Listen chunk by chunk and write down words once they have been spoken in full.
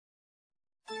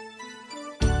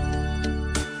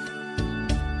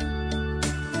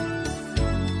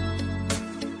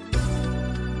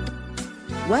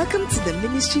Welcome to the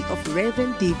ministry of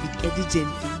Reverend David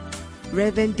Edijenfi.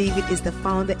 Reverend David is the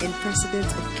founder and president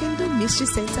of Kingdom Mystery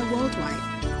Center Worldwide.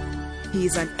 He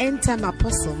is an end-time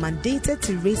apostle mandated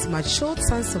to raise matured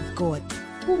sons of God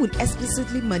who will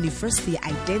explicitly manifest their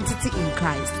identity in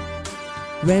Christ.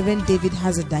 Reverend David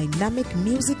has a dynamic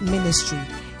music ministry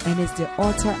and is the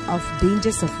author of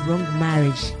Dangers of Wrong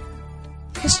Marriage.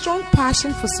 His strong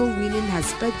passion for soul winning has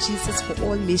spread Jesus for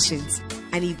all nations,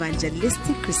 an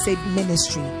evangelistic crusade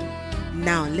ministry.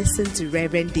 Now listen to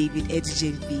Reverend David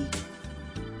Edijenfi.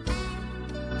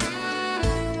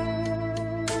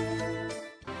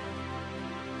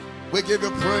 We give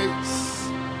you praise.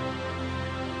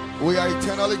 We are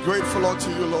eternally grateful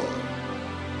unto you, Lord.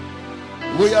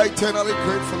 We are eternally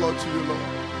grateful unto you, Lord.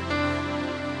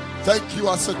 Thank you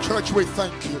as a church, we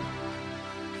thank you.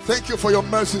 Thank you for your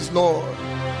mercies, Lord.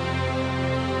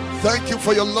 Thank you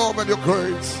for your love and your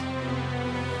grace.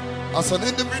 As an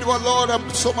individual, Lord, I'm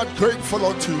so much grateful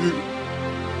unto you.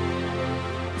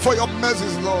 For your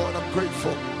mercies, Lord, I'm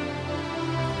grateful.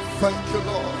 Thank you,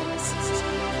 Lord.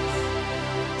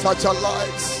 Touch our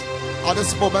lives at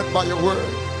this moment by your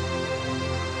word.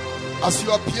 As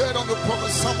you appeared on the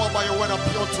prophet Samuel by your word,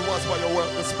 appear to us by your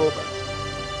word this moment.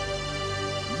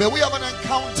 May we have an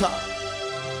encounter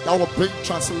that will bring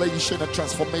translation and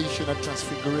transformation and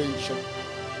transfiguration.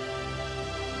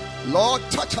 Lord,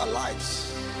 touch our lives.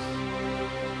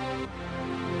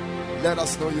 Let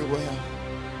us know you well.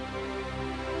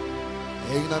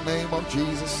 In the name of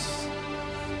Jesus,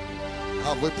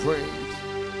 have we prayed.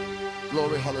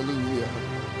 Glory, hallelujah.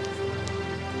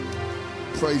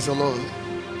 Praise the Lord.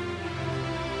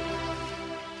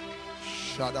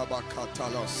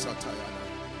 Shadabakatala Satayana.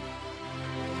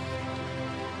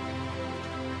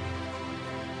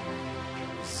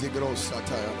 Zigro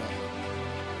Satayana.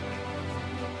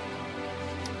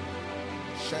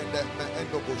 Shende me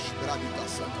endobush gradika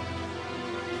Satayana.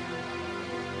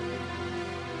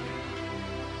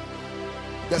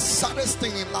 The saddest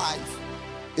thing in life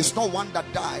is not one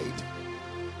that died.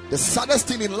 The saddest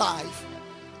thing in life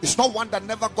is not one that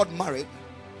never got married.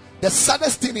 The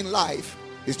saddest thing in life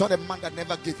is not a man that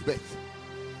never gave birth.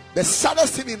 The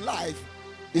saddest thing in life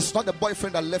is not the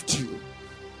boyfriend that left you.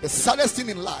 The saddest thing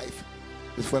in life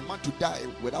is for a man to die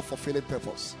without fulfilling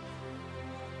purpose.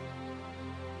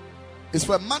 It's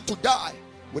for a man to die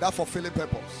without fulfilling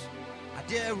purpose.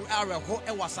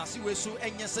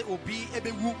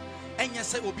 Enya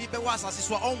se obi be was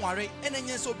asiswa onware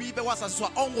enenya se obi be was asiswa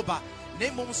onwoba na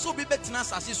emom so obi betina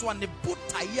asiswa ne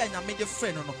botaye anyame de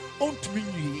fe no ontumi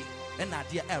nwie na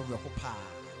ade awreko pa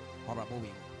warabo we.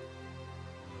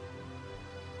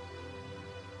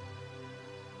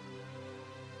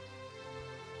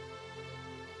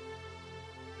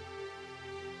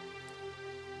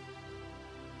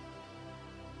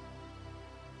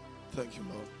 Thank you,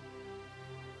 Lord.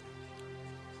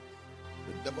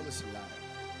 The devil is a liar.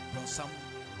 Do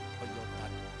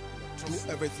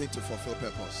everything to fulfill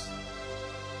purpose.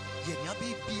 Do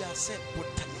everything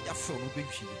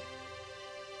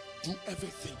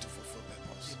to fulfill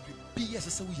purpose.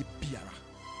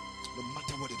 No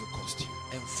matter what it will cost you.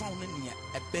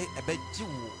 Pay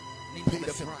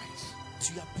the price.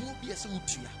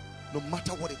 No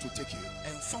matter what it will take you.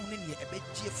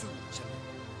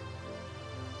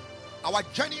 Our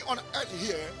journey on earth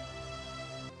here,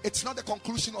 it's not the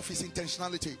conclusion of his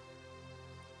intentionality.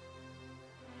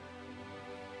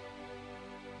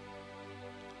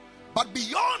 But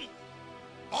beyond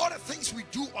all the things we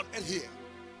do on earth here,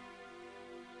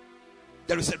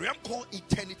 there is a realm called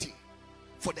eternity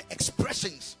for the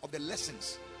expressions of the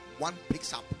lessons one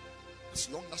picks up as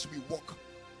long as we walk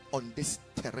on these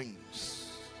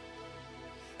terrains.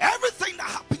 Everything that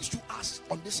happens to us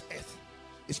on this earth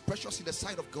is precious in the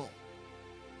sight of God.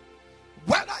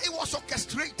 Whether it was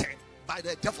orchestrated by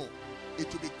the devil,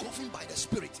 it will be governed by the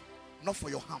Spirit, not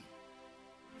for your harm,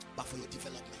 but for your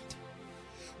development.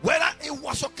 Whether it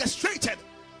was orchestrated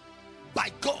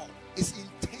by God, is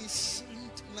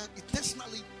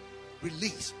intentionally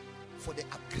released for the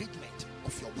upgradement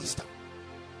of your wisdom.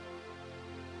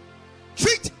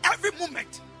 Treat every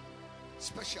moment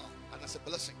special and as a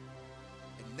blessing,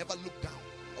 and never look down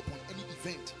upon any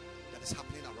event that is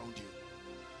happening around you.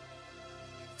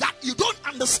 That you don't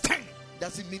understand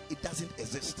doesn't mean it doesn't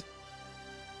exist.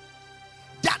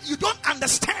 That you don't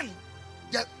understand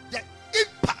the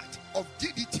impact of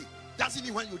DDT doesn't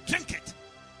mean when you drink it,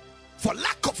 for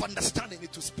lack of understanding,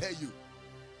 it will spare you.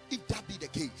 If that be the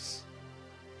case,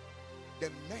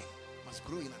 then men must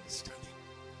grow in understanding.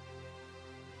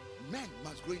 Men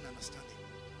must grow in understanding.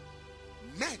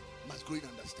 Men must grow in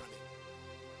understanding.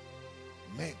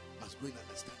 Men must grow in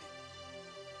understanding.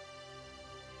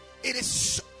 It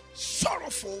is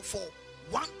sorrowful for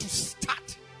one to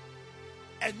start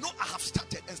and know I have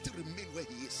started and still remain where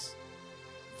he is.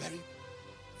 Very,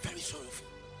 very sorrowful.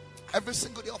 Every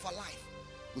single day of our life,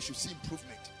 we should see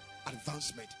improvement,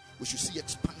 advancement. We should see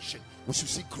expansion. We should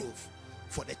see growth.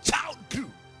 For the child grew.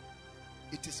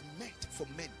 It is meant for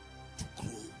men to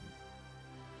grow.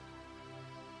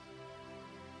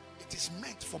 It is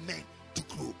meant for men to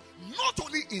grow. Not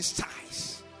only in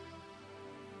size,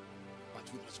 but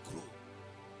we must grow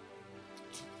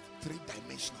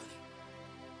three-dimensionally.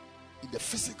 In the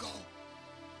physical,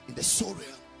 in the soul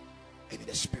realm, and in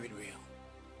the spirit realm.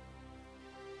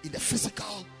 In the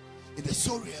physical, in the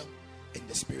soul realm, and in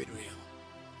the spirit realm.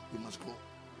 We must grow.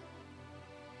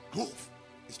 Growth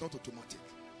is not automatic.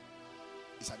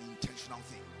 It's an intentional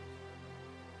thing.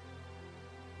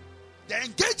 The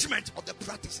engagement of the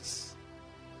practices.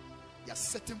 There are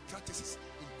certain practices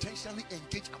intentionally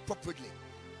engaged appropriately,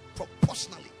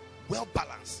 proportionally, well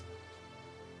balanced,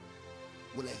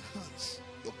 will enhance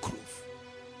your growth.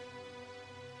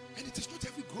 And it is not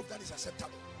every growth that is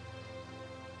acceptable.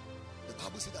 The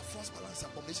Bible says that false balance is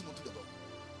abomination unto the Lord.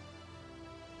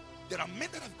 There are men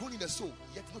that have grown in the soul,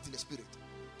 yet not in the spirit.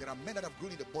 There are men that have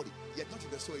grown in the body, yet not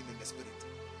in the soul and in the spirit.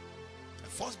 A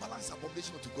false balance is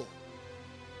abomination unto God.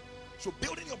 So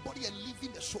building your body and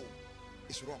leaving the soul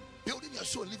is wrong. Building your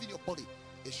soul and leaving your body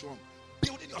is wrong.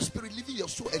 Building your spirit, leaving your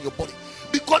soul and your body.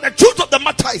 Because the truth of the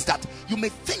matter is that you may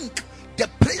think, the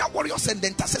prayer warriors and the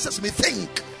intercessors may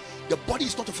think the body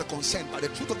is not of a concern, but the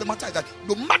truth of the matter is that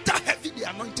no matter how heavy the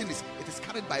anointing is, it is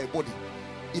carried by a body.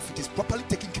 If it is properly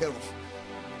taken care of,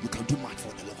 you can do much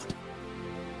for the Lord.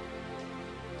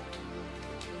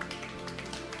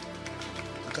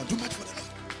 You can do much for the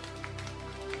Lord.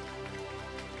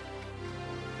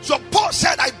 So Paul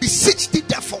said, I beseech thee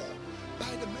therefore,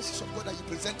 by the mercies of God, that you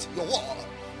present your word.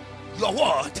 Your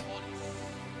word.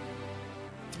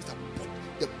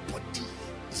 The body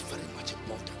is very much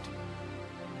important.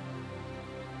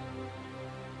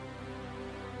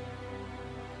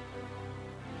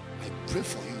 I pray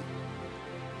for you.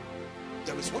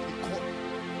 There is what we call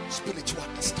spiritual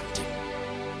understanding.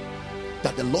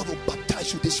 That the Lord will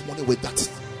baptize you this morning with that.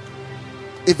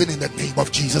 Even in the name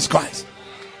of Jesus Christ.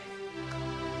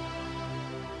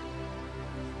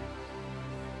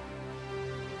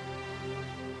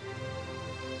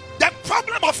 The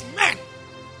problem of men,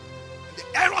 the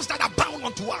errors that are bound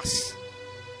unto us,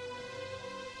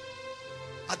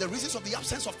 are the reasons of the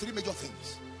absence of three major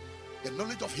things: the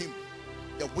knowledge of Him,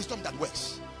 the wisdom that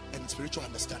works, and spiritual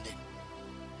understanding.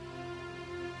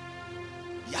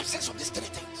 The absence of these three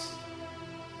things.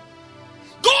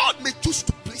 God may choose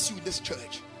to place you in this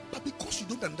church, but because you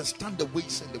don't understand the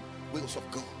ways and the wills of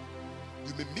God,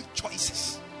 you may make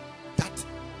choices that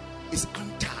is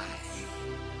anti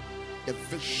the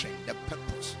vision, the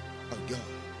purpose of God.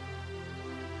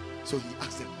 So he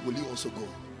asked them, will you also go?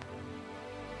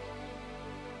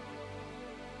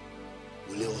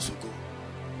 Will you also go?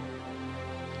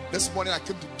 This morning I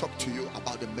came to talk to you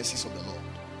about the mercies of the Lord.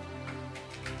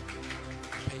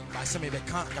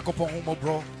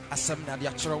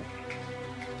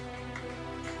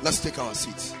 Let's take our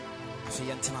seats.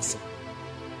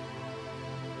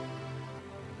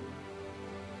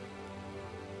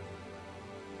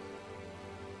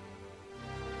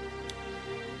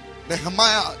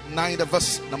 Nehemiah 9,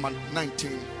 verse number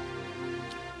 19.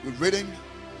 We're reading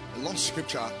a long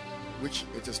scripture, which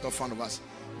it is not found of us.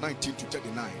 19 to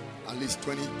 39. At least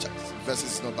 20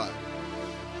 verses is not bad.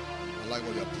 I like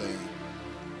what you're playing.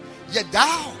 Yet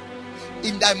thou,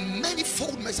 in thy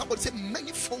manifold mercy, somebody say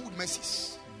manifold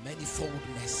mercies. Manifold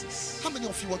mercies. How many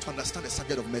of you want to understand the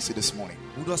subject of mercy this morning?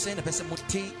 Look,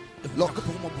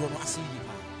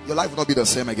 your life will not be the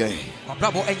same again.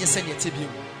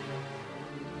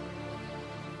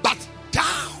 But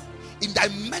thou, in thy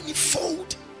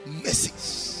manifold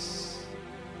mercies,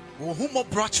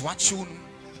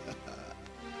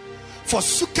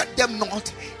 forsooketh them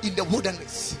not in the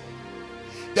wilderness.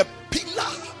 The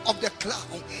pillar of the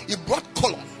cloud, he brought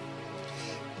column.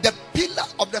 The pillar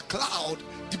of the cloud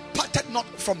departed not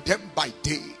from them by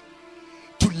day,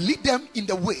 to lead them in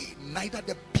the way, neither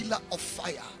the pillar of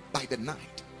fire by the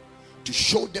night, to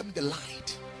show them the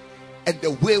light and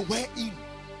the way wherein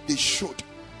they should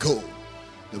go.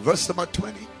 The verse number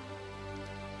 20.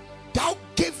 Thou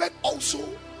gavest also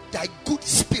thy good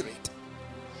spirit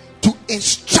to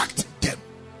instruct them.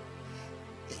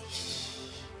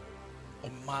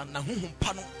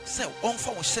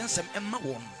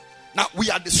 Now we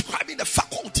are describing the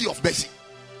faculty of mercy.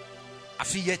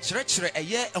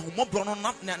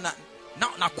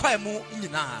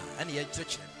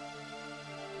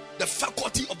 The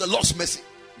faculty of the Lord's mercy.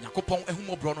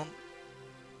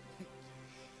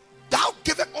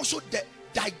 also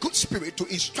thy good spirit to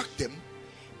instruct them,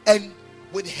 and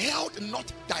withheld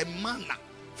not thy manna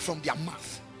from their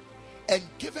mouth, and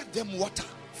giveth them water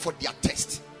for their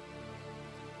thirst.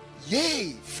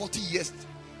 Yea, 40 years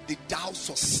did thou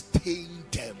sustain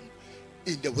them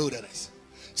in the wilderness,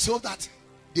 so that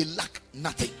they lack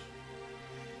nothing.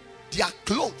 Their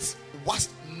clothes was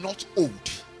not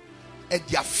old, and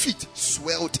their feet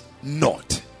swelled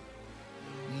not.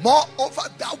 Moreover,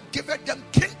 thou gavest them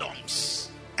kingdoms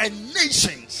and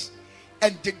nations,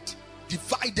 and did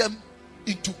divide them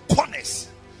into corners.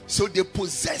 So they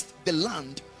possessed the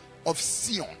land of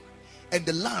Sion, and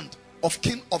the land of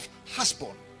king of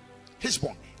Heshbon,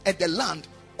 and the land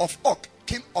of Og,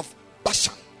 king of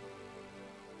Bashan.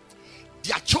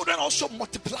 Their children also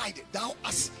multiplied, thou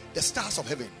as the stars of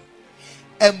heaven,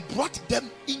 and brought them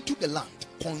into the land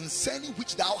concerning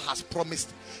which thou hast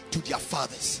promised to their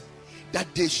fathers, that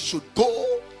they should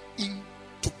go in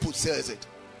to possess it.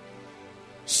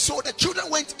 So the children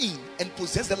went in and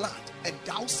possessed the land, and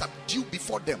thou subdued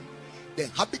before them the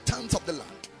inhabitants of the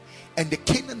land and the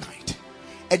Canaanite,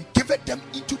 and gavest them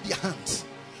into their hands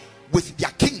with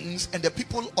their kings and the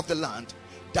people of the land,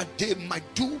 that they might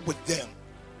do with them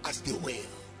as they will.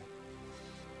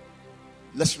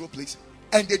 Let's roll, please.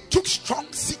 And they took strong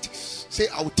cities. Say,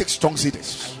 I will take strong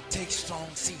cities. I will take strong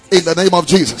cities. In the name of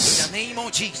Jesus. In the name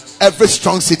of Jesus. Every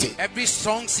strong city. Every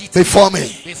strong city. Before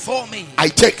me. Before me. I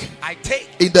take. I take.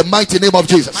 In the mighty name of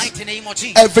Jesus. Mighty name of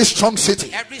Jesus. Every strong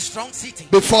city. Every strong city.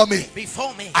 Before me.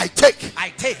 Before me. I take.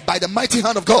 I take. By the mighty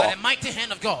hand of God. By the mighty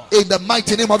hand of God. In the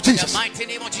mighty name of Jesus. In the mighty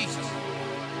name of Jesus.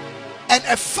 And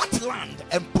a fat land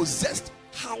and possessed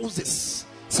houses.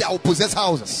 Say, I will possess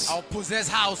houses. I will possess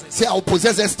houses. Say, I will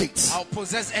possess estates. I will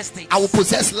possess estates. I will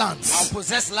possess lands. I will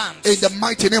possess lands. In the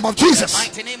mighty name of Jesus. In the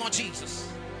mighty name of Jesus.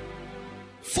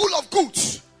 Full of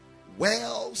goods,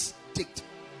 wells digged,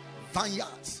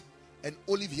 vineyards and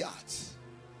olive yards,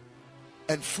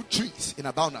 and fruit trees in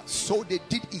abundance. So they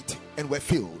did eat and were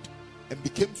filled, and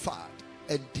became fat,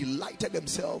 and delighted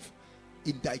themselves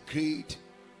in thy great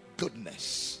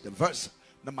goodness. The verse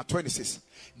number 26.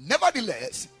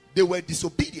 Nevertheless, they were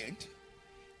disobedient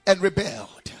and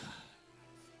rebelled.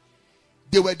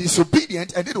 They were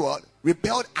disobedient and did what?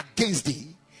 Rebelled against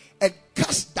thee, and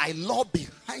cast thy law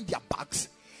behind their backs,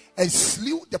 and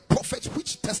slew the prophets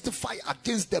which testify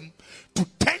against them, to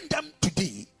turn them to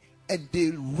thee, and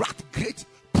they wrought great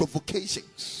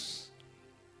provocations.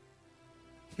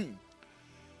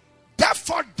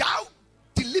 Therefore thou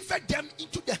delivered them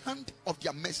into the hand of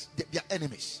their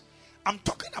enemies. I'm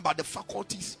talking about the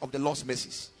faculties of the Lord's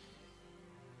mercies.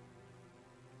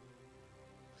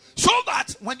 So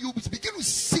that when you begin to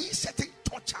see certain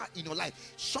torture in your life,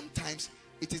 sometimes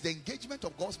it is the engagement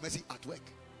of God's mercy at work.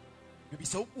 And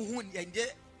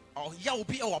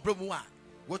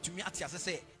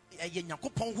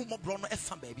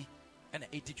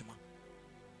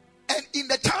in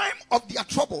the time of their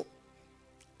trouble,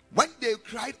 when they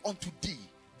cried unto thee,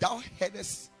 thou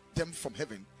heardest them from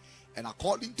heaven, and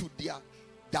according to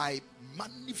thy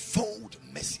manifold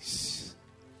mercies,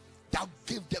 thou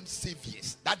gave them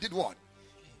saviors. That did what?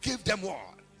 Gave them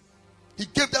what? He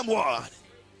gave them what?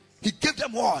 He gave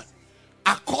them what?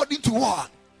 According to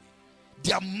what?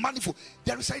 Their manifold.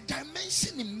 There is a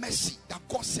dimension in mercy that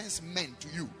God sends men to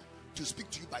you to speak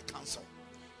to you by counsel.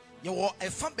 So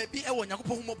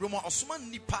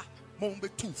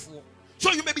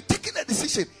you may be taking a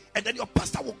decision, and then your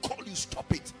pastor will call you, stop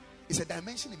it. It's a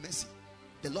dimension in mercy.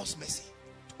 The Lord's mercy.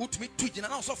 Because the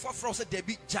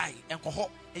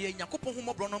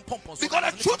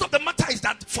truth of the matter is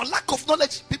that for lack of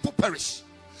knowledge, people perish.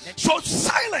 So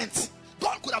silence.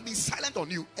 God could have been silent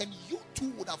on you, and you too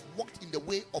would have walked in the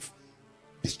way of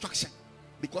destruction,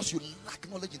 because you lack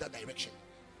knowledge in that direction.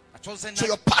 So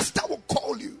your pastor will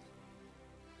call you,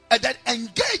 and then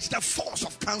engage the force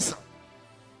of counsel.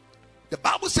 The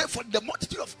Bible says, for the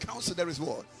multitude of counsel there is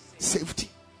what?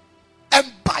 Safety.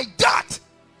 And by that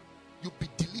you'll be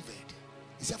delivered.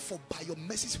 He said, for by your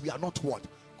mercies we are not what?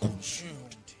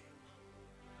 Consumed.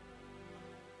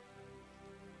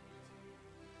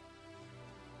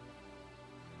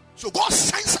 So God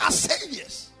sends us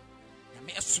saviors.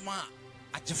 I stand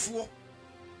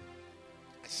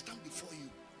before you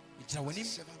as a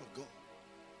servant of God.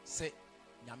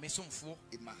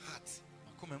 In my heart,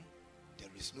 there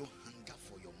is no hunger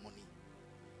for your money.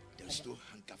 There is no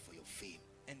hunger for your fame.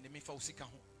 There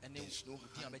is no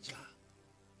hunger.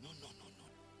 No.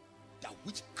 That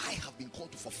which I have been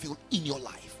called to fulfill in your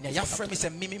life. That is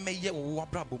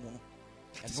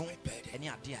my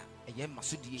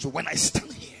burden. So when I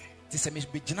stand here, I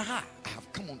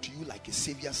have come unto you like a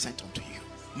savior sent unto you.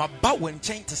 Maba wo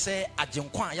nkyɛn te sɛ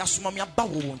agyenkwa a yɛasoma me aba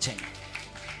wo nkyɛn.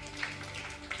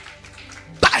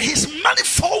 By his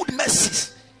manifold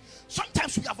mercies.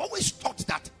 Sometimes we have always thought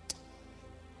that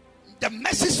the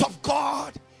mercies of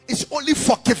God is only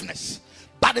forgiveness.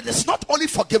 But it is not only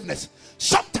forgiveness.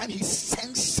 Sometimes he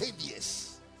sends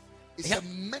saviors. It's a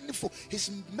manifold.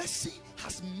 His mercy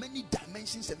has many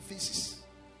dimensions and faces.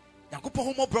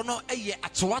 Nyankopɔn homɔborɔ no ɛyɛ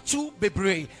atowato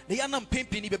bebree na yɛnam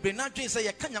pempini bebree na adwene sɛ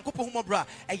yɛka Nyankopɔn homɔborɔ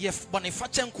a ɛyɛ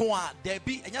bɔnefakyɛ nko a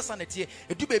daabi ɛnyɛ sa netie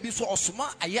ɛdu baabi nso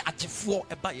ɔsoma ɛyɛ agyefoɔ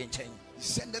ɛba yɛn nkyɛn. He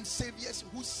sent them saviors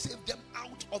who saved them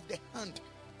out of the hand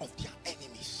of their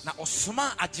enemies. Na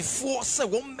ɔsoma agyefoɔ sɛ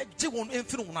wɔn mɛgye wɔn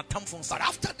mfiri wɔn atamfo nsa. But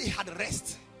after they had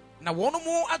rest, na wɔn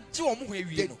mo agye wɔn ho awie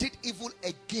no, they did evil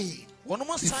again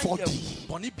before thee.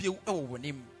 bɔne bio ɛwɔ wɔn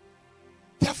anim.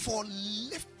 Therefore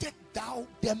lifted thou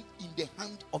them in the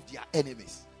hand of their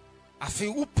enemies, afei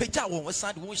wo pagya wɔn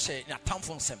wɔsan de wɔn hyɛ ne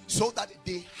atamfo nsam, so that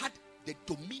they had the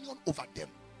dominion over them.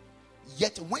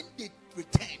 Yet when they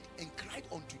returned and cried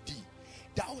unto thee,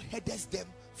 thou heardest them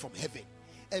from heaven,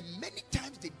 and many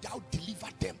times did thou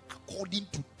deliver them according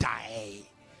to thy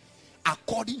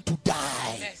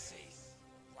mercies.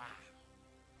 Wow.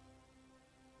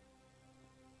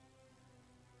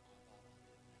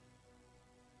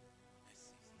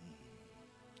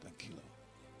 Thank you, Lord.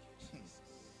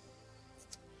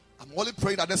 I'm only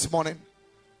praying that this morning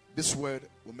this word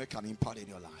will make an impact in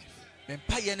your life.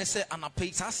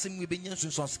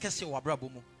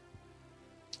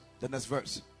 The next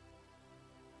verse.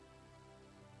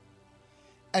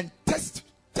 And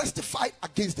testify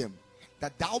against them,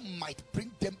 that thou might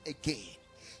bring them again.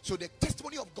 So the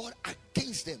testimony of God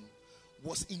against them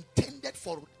was intended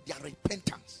for their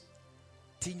repentance.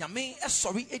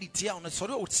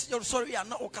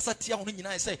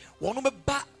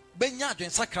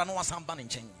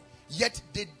 Yet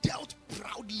they dealt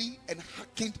proudly and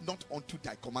hearkened not unto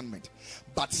thy commandment,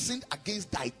 but sinned against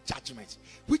thy judgment,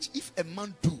 which if a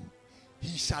man do,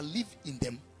 he shall live in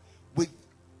them.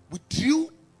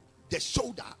 Withdrew the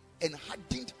shoulder and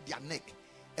hardened their neck,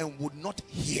 and would not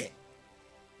hear.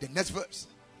 The next verse.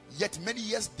 Yet many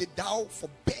years did thou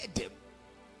forbear them.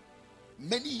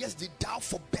 Many years did thou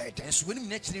forbear them. So you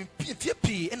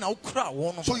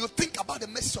think about the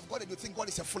message of God and you think God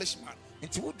is a foolish man.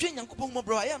 If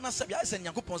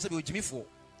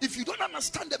you don't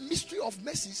understand the mystery of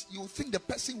mercies, you think the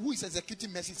person who is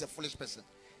executing mercy is a foolish person.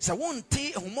 Because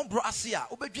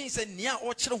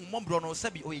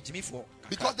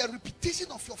the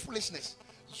repetition of your foolishness,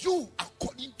 you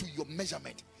according to your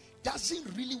measurement, doesn't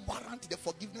really warrant the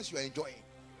forgiveness you are enjoying.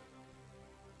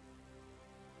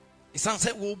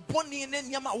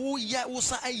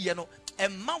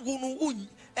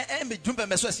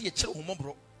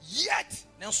 Yet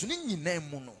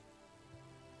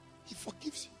he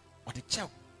forgives you.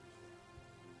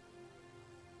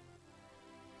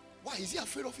 Why is he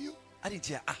afraid of you? When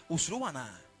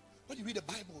you read the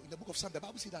Bible, in the book of Psalms, the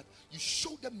Bible says that you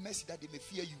show them mercy that they may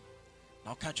fear you.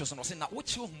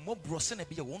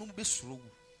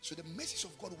 So the message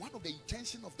of God, one of the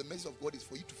intentions of the message of God is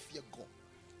for you to fear God.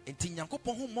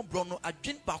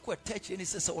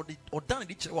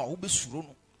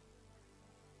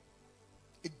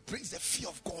 It brings the fear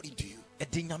of God into you. The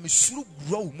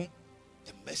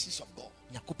message of God.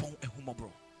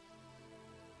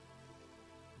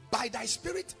 By thy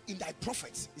spirit in thy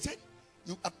prophets, he said,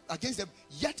 you against them,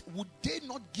 yet would they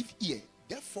not give ear.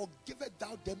 Therefore giveth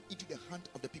thou them into the hand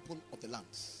of the people of the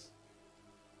lands.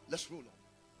 Let's roll on.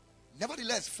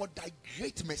 Nevertheless, for thy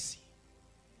great mercy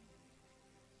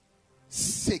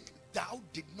sake, thou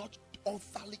did not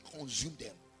utterly consume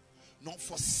them, nor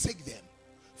forsake them.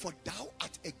 For thou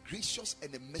art a gracious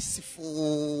and a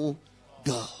merciful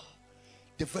God.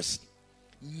 The verse.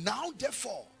 Now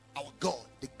therefore, our God,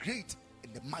 the great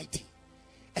and the mighty,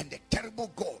 and the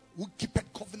terrible God, who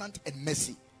keepeth covenant and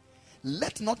mercy,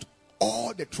 let not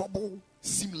all the trouble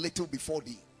seem little before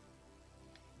thee,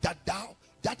 that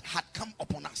had come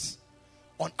upon us,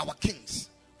 on our kings,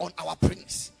 on our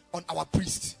prince, on our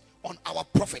priests, on our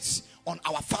prophets, on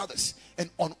our fathers, and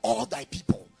on all thy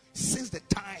people, since the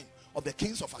time of the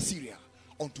kings of Assyria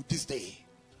unto this day.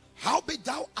 Howbeit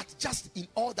thou art just in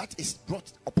all that is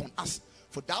brought upon us,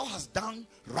 for thou hast done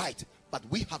right, but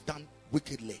we have done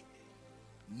wickedly.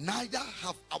 Neither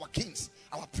have our kings,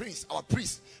 our prince, our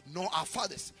priests, nor our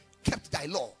fathers kept thy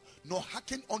law, nor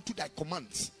hearkened unto thy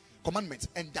commandments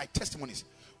and thy testimonies,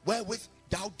 wherewith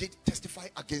thou didst testify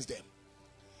against them.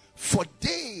 For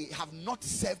they have not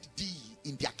served thee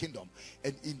in their kingdom,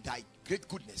 and in thy great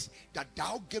goodness that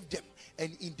thou gave them,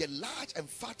 and in the large and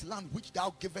fat land which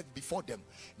thou gavest before them,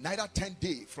 neither turned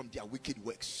they from their wicked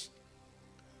works.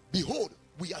 Behold,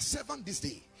 we are servants this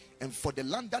day. And for the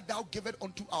land that thou gavest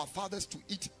unto our fathers to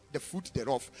eat the fruit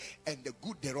thereof and the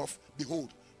good thereof,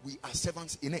 behold, we are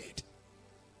servants in it.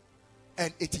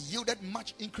 And it yielded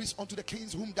much increase unto the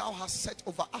kings whom thou hast set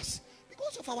over us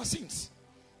because of our sins.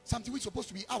 Something which is supposed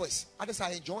to be ours, others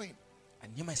are enjoying.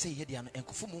 We are staying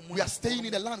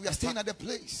in the land, we are staying at the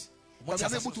place. We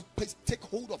are able to take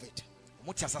hold of it.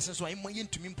 The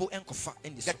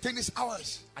thing is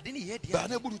ours. We are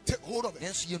unable to take hold of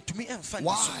it.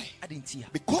 Why?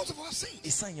 Because of our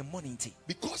sins.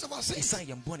 Because of our sins.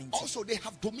 Also, they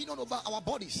have dominion over our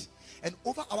bodies and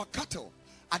over our cattle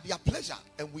at their pleasure,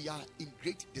 and we are in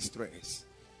great distress.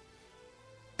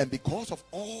 And because of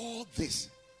all this,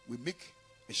 we make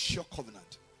a sure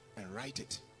covenant and write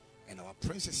it, and our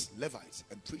princes, Levites,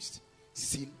 and priests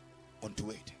seal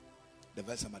unto it. The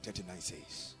verse number 39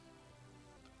 says,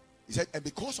 he said, and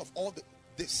because of all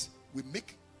this, we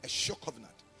make a sure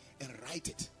covenant and write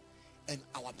it, and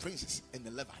our princes and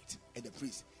the Levites and the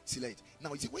priests seal it.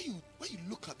 Now, you see, when you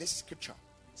look at this scripture,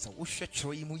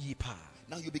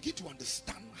 now you begin to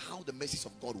understand how the mercies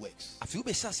of God works.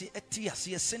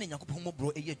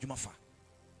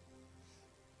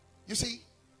 You see,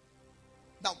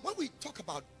 now when we talk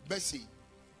about mercy,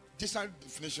 this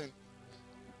definition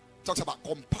talks about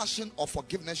compassion or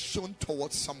forgiveness shown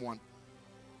towards someone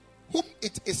whom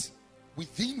it is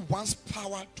within one's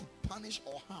power to punish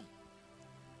or harm.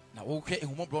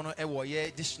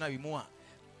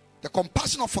 The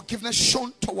compassion or forgiveness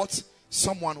shown towards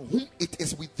someone whom it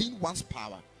is within one's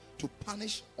power to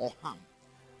punish or harm.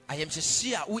 I am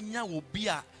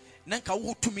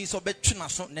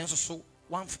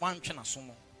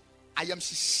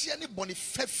anybody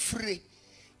free.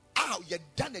 You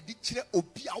done a ditcher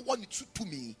obi I want you to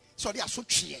me. So they are so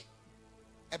cheer.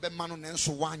 Ebe manu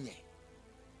nenso wanye.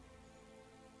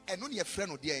 And only a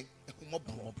friend of the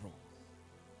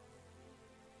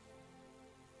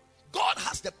God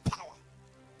has the power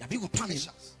to punish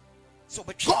us. So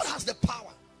God has the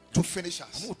power to finish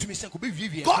us. God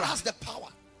has the power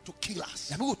to kill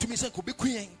us. God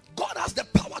has the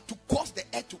power to cause the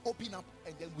earth to open up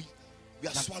and then we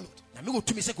are swallowed.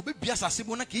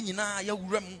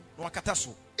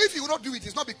 If you will not do it,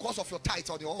 it's not because of your tithes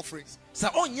or your offerings.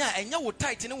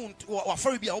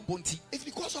 It's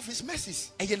because of his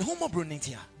mercies.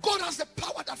 God has the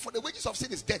power that for the wages of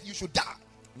sin is death, you should die.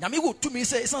 But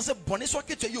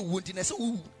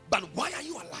why are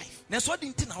you alive?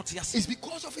 It's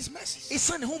because of his mercies.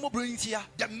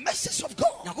 The mercies of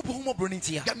God.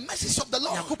 The mercies of the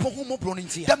Lord.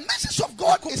 The mercies of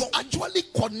God is actually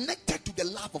connected to the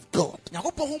love of God.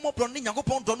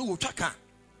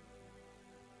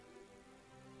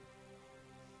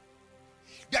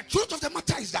 The truth of the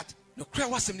matter is that the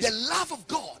love of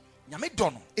God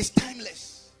is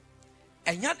timeless.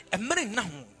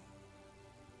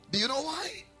 Do you know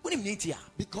why?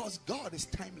 Because God is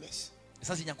timeless.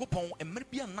 And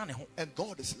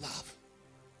God is love.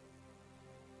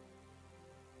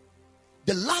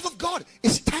 The love of God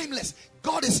is timeless.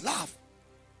 God is love.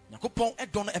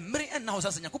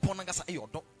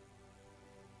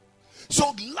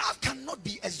 So love cannot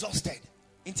be exhausted.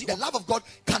 The love of God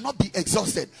cannot be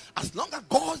exhausted. As long as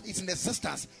God is in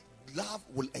existence, love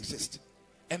will exist.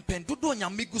 And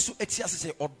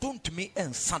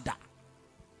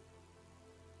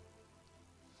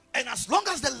as long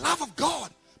as the love of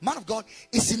God, man of God,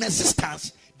 is in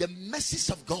existence, the mercies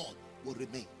of God will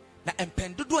remain.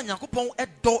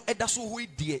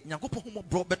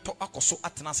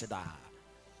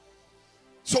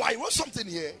 So I wrote something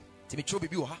here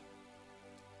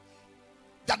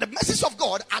that the mercies of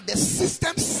God are the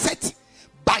system set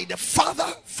by the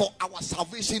Father for our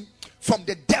salvation from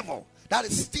the devil that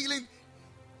is stealing,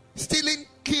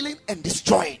 killing, and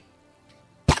destroying,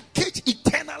 packaged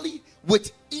eternally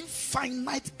with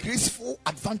infinite graceful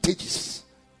advantages.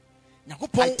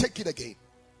 I take it again.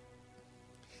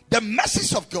 The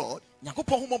mercies of God,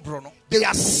 they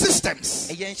are systems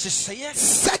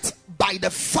set by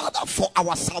the Father for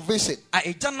our salvation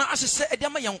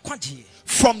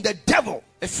from the devil.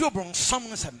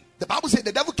 The Bible says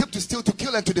the devil came to steal, to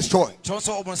kill, and to destroy. So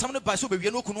to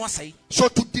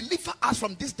deliver us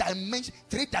from this dimension,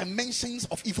 3 dimensions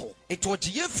of evil, it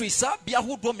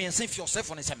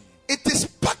is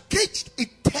packaged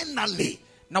eternally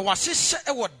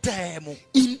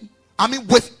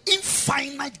with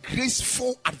infinite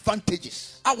graceful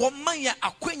advantages.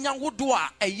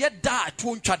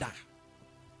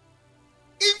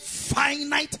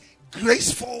 Infinite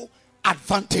graceful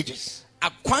advantages.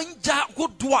 The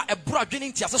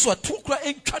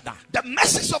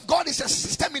message of God is a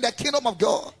system in the kingdom of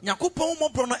God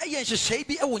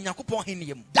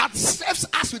that serves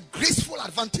us with graceful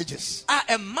advantages. So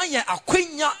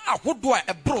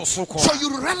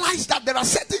you realize that there are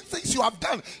certain things you have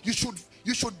done. You should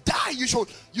die. You should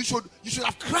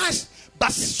have crashed.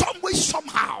 But some way,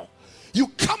 somehow, you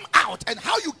come out, and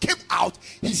how you came out,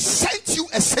 he sent you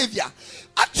a savior.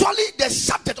 Actually, the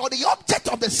subject or the object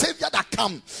of the savior that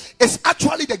comes is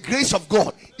actually the grace of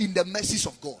God in the mercies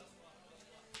of God.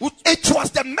 It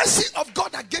was the mercy of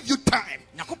God that gave you time,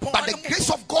 but the grace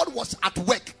of God was at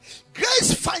work.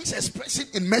 Grace finds expression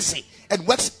in mercy and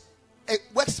works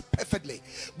perfectly.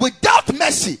 Without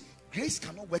mercy, grace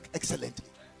cannot work excellently.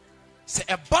 Se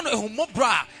eba no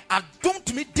ehumobra adom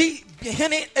tumi di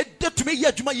hene edetumi ye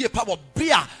adwuma ye pa wo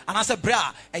bia anase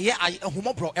bra eye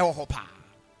ehumobro ewo ho pa.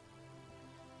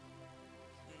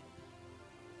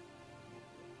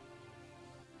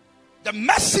 The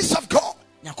mercies of God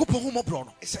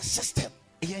is a system.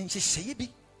 The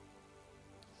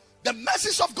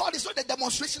mercies of God is not the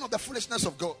demonstration of the foolishness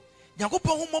of God,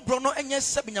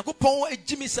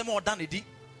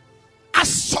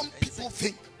 as some people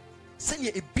think.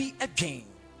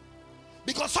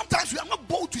 Because sometimes we are not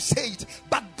bold to say it,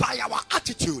 but by our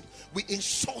attitude we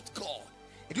insult God.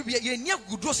 We are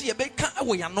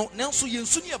not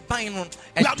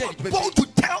bold to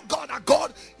tell God that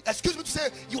God, excuse me to say,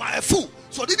 you are a fool.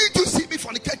 So didn't you see me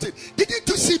fornicating? Didn't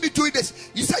you see me doing this?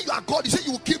 You say you are God. You say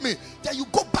you will kill me. Then you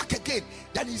go back again.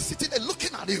 Then he's sitting there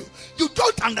looking at you. You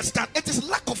don't understand. It is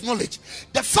lack of knowledge.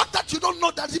 The fact that you don't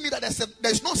know doesn't mean that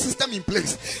there's no system in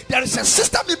place. There is a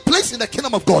system in place in the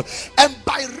kingdom of God. And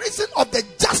by reason of the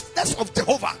justice of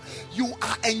Jehovah, you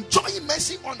are enjoying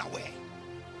mercy unaware.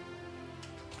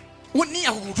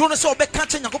 Now so be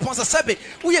catch Nyankopon say sebe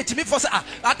wo ye timi for say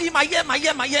ade my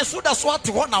year so da so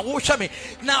ato ho na wo hwe me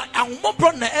na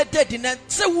ahomobro na ededi na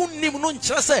se wonnim no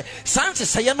nkire say sanse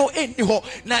seye no enni ho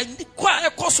na kwa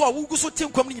ekoso a wugu so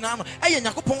tinkwam ni nyina no eye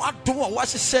Nyankopon adom a wo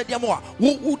ahyehye de mo a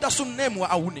wo da so nemu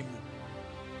a wonim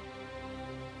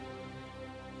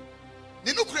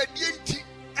ne no kura die nti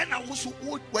na wo so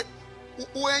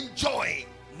wo enjoy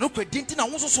no kura die nti na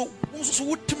wo so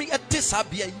wotumi ete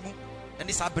sabia yi mu.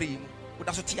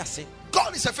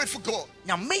 God is a faithful God.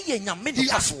 He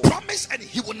has promised and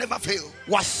he will never fail.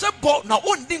 God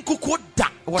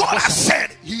has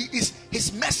said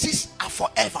his mercies are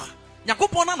forever. So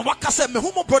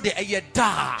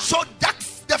that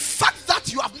the fact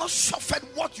that you have not suffered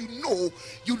what you know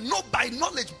by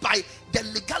knowledge, by the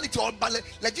legality or by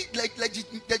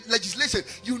legislation,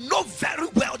 you know very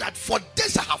well that for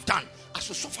this I have done, I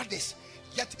should suffer this,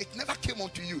 yet it never came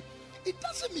unto you. It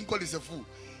doesn't mean God is a fool.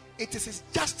 It is his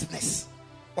justness.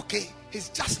 Okay? His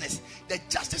justness. The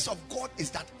justice of God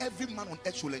is that every man on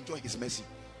earth will enjoy his mercy.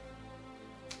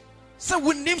 So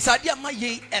when names are dear my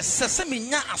ye as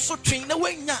Sesaminya aso train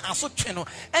away nya aso treno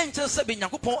and just sabi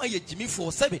Yakupon a Jimmy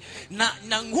for Sebi. Na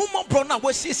humo brona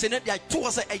was season at the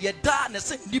tours a yada and a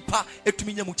sent nipa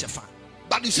etuminya muchafa.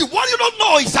 But you see, what you don't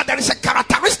know is that there is a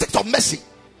characteristic of mercy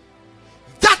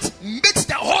that makes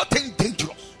the whole thing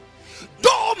dangerous.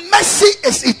 Though mercy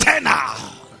is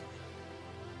eternal,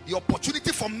 the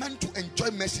opportunity for men to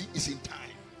enjoy mercy is in time.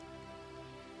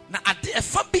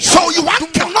 So you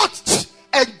cannot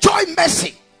enjoy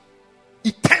mercy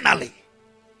eternally.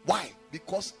 Why?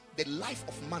 Because the life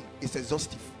of man is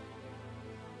exhaustive.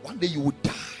 One day you will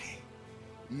die.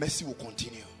 Mercy will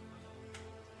continue.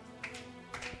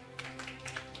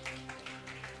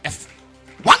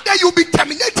 One day you will be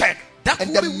terminated.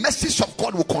 And the message of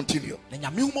God will continue. And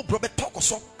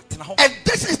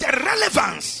this is the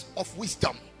relevance of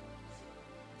wisdom.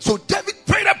 So David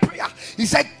prayed a prayer. He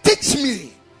said, teach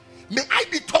me. May I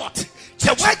be taught.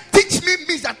 The word teach me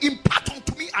means that impart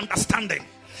unto me understanding.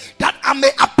 That I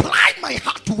may apply my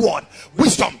heart to what?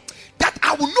 Wisdom. That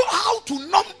I will know how to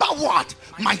number what?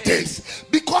 My days.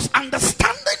 Because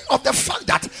understanding of the fact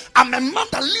that I'm a man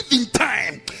that live in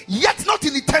time, yet not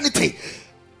in eternity,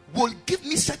 will give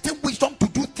me certain wisdom to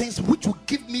do things which will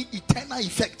give me eternal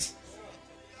effects.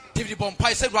 David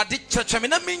Bompai said, Radit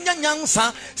Churchamina Minya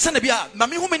Yansa, Senabia,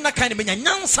 Mami Humina kind of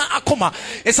Yansa Akoma.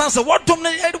 It sounds a word to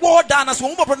Edward Danas,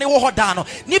 Woman Dano,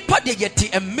 Nipa de Yeti,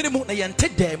 and minimum Yante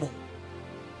demo.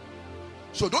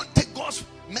 So don't take God's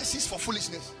message for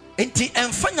foolishness. It's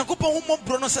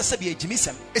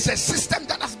a system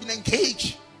that has been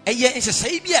engaged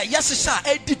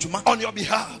on your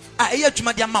behalf.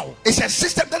 It's a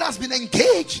system that has been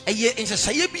engaged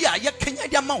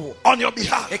on your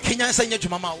behalf. The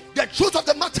truth of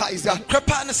the matter is that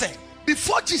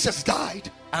before Jesus died,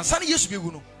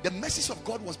 the message of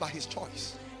God was by his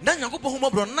choice. na nyankopɔn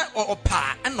homɔborɔ na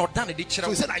ɔpa ɛna ɔda ne de kyerɛ. So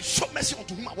he said, I show mercy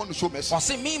unto whom I want to show mercy.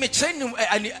 Ɔse me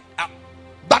kyerɛ ne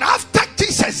But after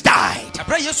Jesus died,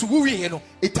 abra Yesu wuwie no,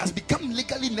 it has become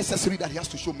legally necessary that he has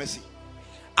to show mercy.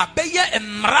 abɛyɛ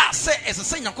mmara sɛ ɛsɛ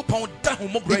sɛ nyankopɔn da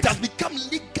homɔborɔ. It has become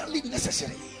legally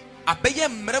necessary abɛyɛ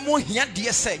mmara mu hia deɛ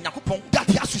sɛ nyankopɔn that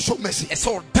he has to show mercy.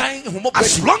 ɛsɛ ɔdan homɔborɔ.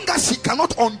 As long as he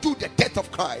cannot undo the death of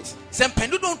Christ. Sɛ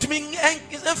mpɛndo dɔn tumi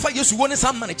ɛmfa Yesu wɔ ne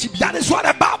saa ma n'akyi bi. That is what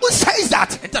the Bible says, that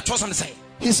ɛnta tɔ sɔn ne sɛ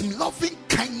his loving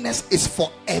kindness is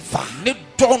forever. ne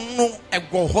dɔ no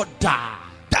ɛwɔ hɔ daa.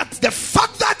 That the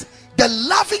fact that the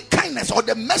loving kindness or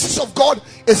the mercy of God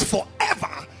is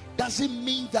forever doesn't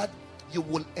mean that you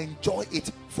will enjoy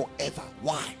it forever.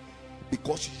 Why?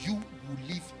 Because you will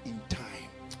live in time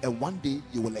and one day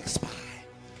you will expire.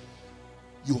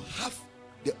 You have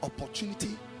the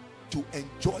opportunity to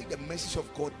enjoy the mercy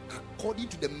of God according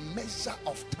to the measure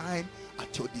of time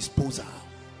at your disposal.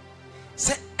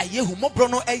 Sɛ ɛyɛ homɔborɔ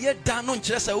no ɛyɛ da no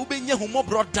nkyerɛ sɛ wobɛnya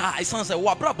homɔborɔ da ɛsiane sɛ wo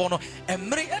abrabɔ no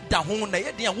ɛmmere ɛda ho na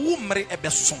ɛyɛ den a wo mmere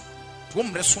ɛbɛso nti wo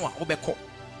mmere so a wobɛkɔ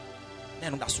na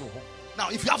ɛno da so hɔ. Now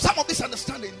if you have some of this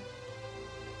understanding,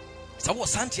 sɛ wɔ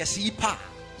saa ntease yi pa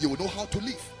you will know how to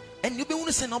live. ɛne wobɛhu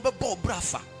no sɛ na wobɛbɔ ɔbrɛ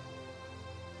afa.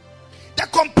 The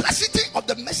complexity of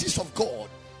the message of God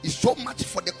is so much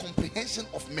for the comprehension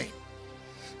of men,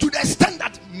 to the extent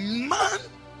that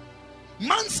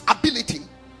man's ability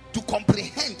to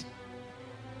comprehend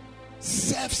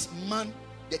serves man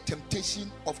the temptation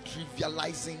of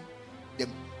trivializing the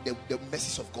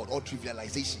message of God, or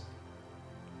trivialization.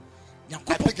 I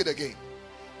take it again.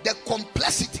 The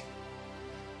complexity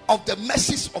of the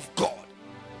message of God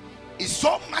is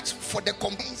so much for the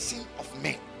comprehension of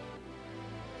men.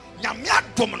 Nyamia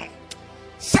domino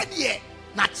said ye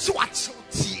na chiwachi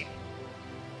tie.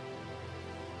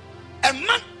 A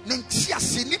man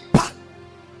nentiase nipa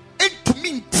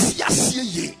entumi ntiase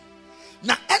ye.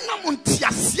 Na enam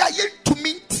ntiase ye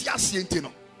entumi ntiase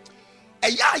ntino.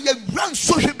 Eya ye ran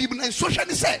social bible na social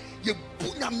ni say ye bu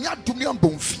nyamia domino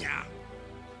bonfia.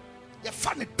 Ye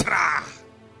fa ne tra.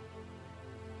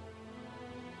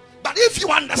 But if you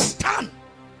understand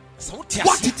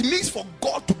what it means for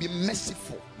God to be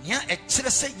merciful, you won't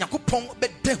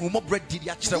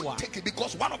take it,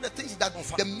 because one of the things is that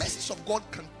the message of God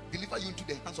can deliver you into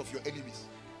the hands of your enemies.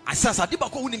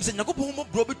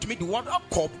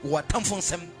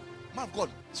 Man of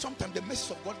God, sometimes the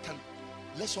message of God can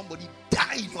let somebody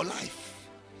die in your life,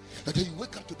 and then you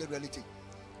wake up to the reality.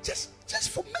 Just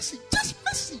for mercy, just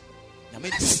mercy.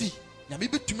 Mercy.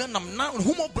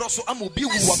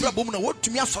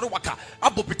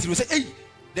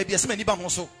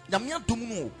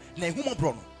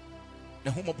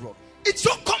 It's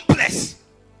so complex.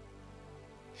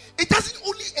 It doesn't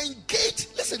only engage,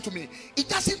 listen to me, it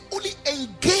doesn't only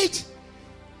engage,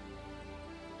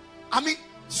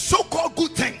 so-called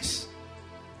good things,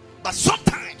 but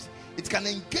sometimes it can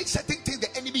engage certain things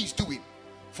the enemy is doing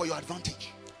for your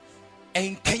advantage.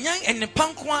 And Kenya and the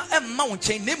Pankwa and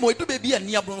Mountain, Nemo to be a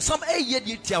near some a year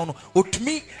detail or to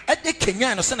me at the Kenya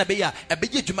and Sanabea, a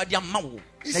big Jumadia Mau.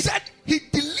 He said he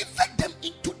delivered them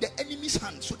into the enemy's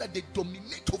hands so that they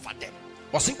dominate over them.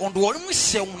 Was it on the one we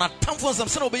say on a town for some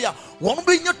Sanabea, one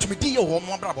being not to me or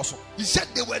one braboso? He said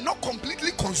they were not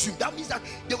completely consumed. That means that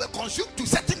they were consumed to a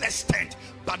certain extent,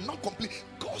 but not completely.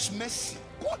 God's mercy.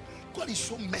 God is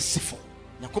so merciful.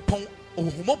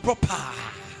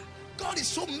 God is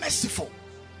so merciful.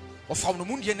 Now,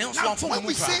 when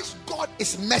we say God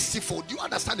is merciful, do you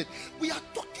understand it? We are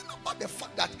talking about the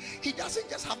fact that He doesn't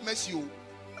just have mercy.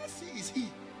 Mercy is He.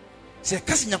 That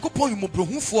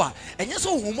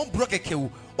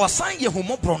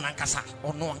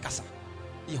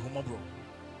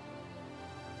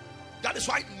is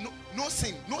why no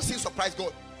sin surprised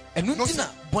God. No sin.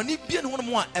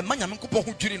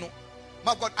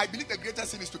 My God, I believe the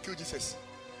greatest sin is to kill Jesus.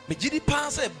 What do you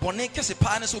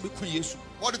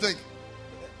think?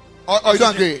 Or you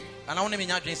don't agree?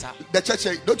 The church,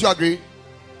 don't you agree?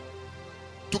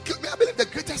 To kill me, I believe the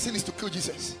greatest sin is to kill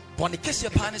Jesus. For me,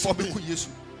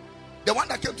 the one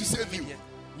that came to save you,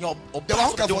 the one who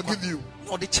can forgive you.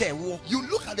 You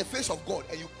look at the face of God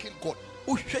and you kill God.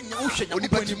 This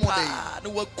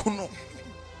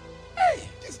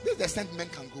is the extent men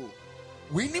can go.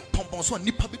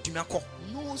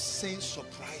 No sin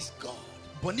surprised God.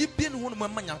 And the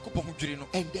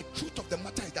truth of the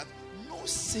matter is that no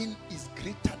sin is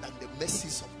greater than the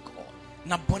mercies of God.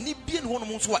 No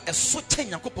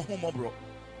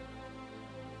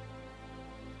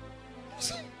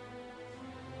sin.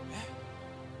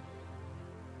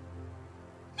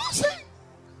 No sin.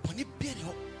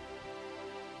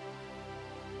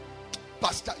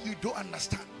 Pastor, you don't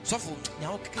understand. So for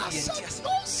now, I said,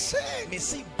 don't say. Me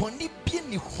say boni bien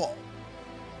ni ho.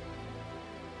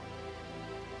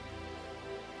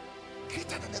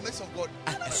 Greater than the mercy of God.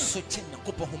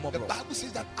 The Bible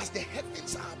says that as the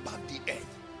heavens are above the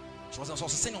earth,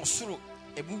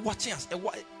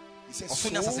 he says, so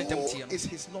is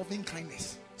his loving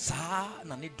kindness, so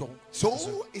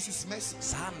is his mercy,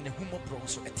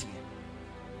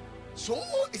 so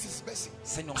is his mercy.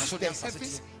 As the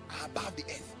heavens are above the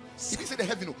earth. He didn't say the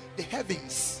heaven, no, the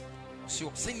heavens.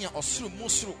 Then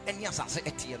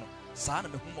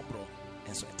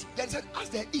said, as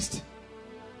the east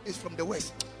is from the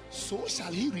west, so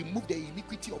shall he remove the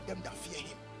iniquity of them that fear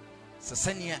him.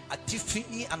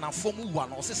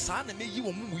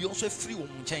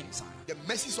 The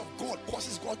mercies of God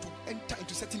causes God to enter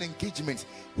into certain engagements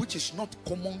which is not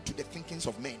common to the thinkings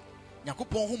of men. I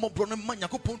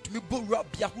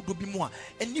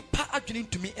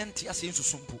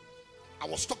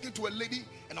was talking to a lady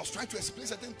and I was trying to explain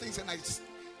certain things, and I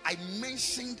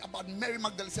mentioned about Mary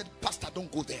Magdalene. Said, Pastor,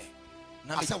 don't go there.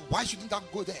 I said, why shouldn't I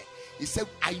go there? He said,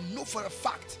 I know for a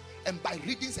fact, and by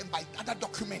readings and by other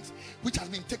documents which has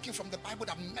been taken from the Bible,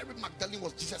 that Mary Magdalene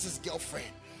was Jesus'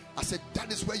 girlfriend. I said,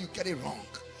 that is where you get it wrong.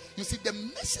 You see, the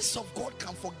mercies of God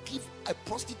can forgive a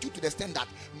prostitute to the extent that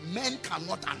men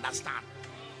cannot understand.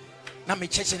 Na me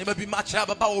church ne be match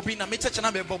baba obi na me church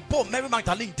na be bo Mary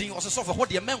Magdalene din also so for what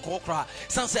the men ko kra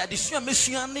sanse adesua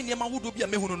mesua ne ne ma wodo bia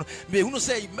mehunu no mehunu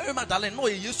say Mary Magdalene no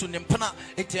Yesu ne mpana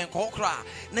etien ko kra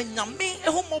na nyame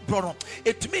ehomobro no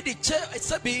etumi de che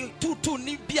sebe tutu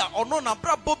ni bia ono na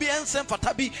brabo bi ensem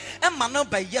fata bi emma na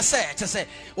ba yese che se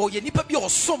o ye nipa bi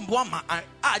osombo ama a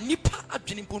nipa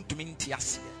adwene pontumi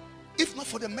ntiase. If not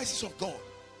for the mercies of God,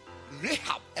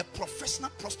 Rahab, a professional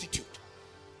prostitute,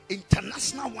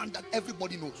 international one that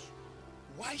everybody knows,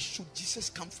 why should Jesus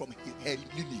come from her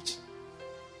lineage?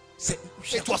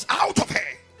 It was out of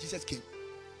her Jesus came.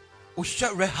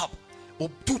 Rahab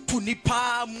tutu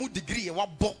nipa mu degree wa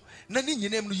bo na ni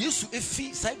nyinem no Yesu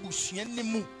efi sai busua ne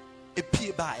mu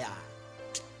epie ba ya.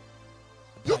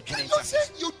 You cannot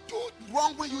say you do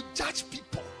wrong when you judge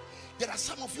people. There are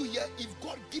some of you here, if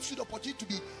God gives you the opportunity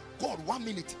to be God 1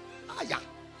 minute, you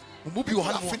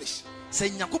are finished. You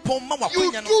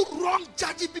do wrong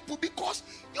judging people because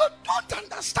you don't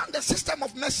understand the system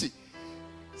of mercy.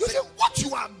 You say what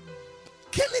you are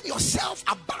killing yourself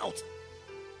about,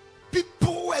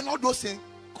 people and all those things,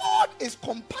 God is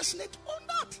compassionate on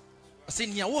that.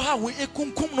 People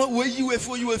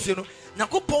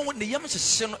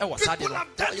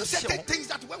have done you certain things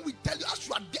that when we tell you, as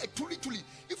you are there, truly,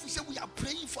 if we say we are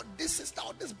praying for this sister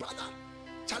or this brother,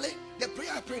 Charlie, the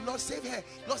prayer I pray, Lord save her,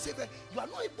 Lord save her, you are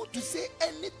not able to say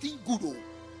anything good. Oh.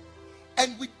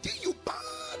 And within you,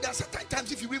 there are certain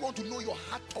times if you really want to know your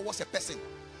heart towards a person,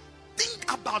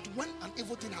 think about when an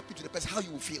evil thing happened to the person, how you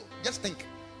will feel. Just think.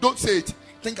 Don't say it.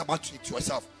 Think about it to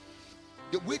yourself.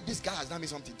 The way this guy has done me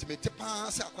something to me,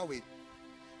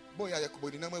 boy,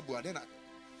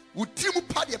 would you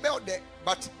party about that?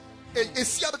 But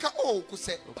oh, could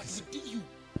say, but within you,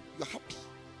 you're happy.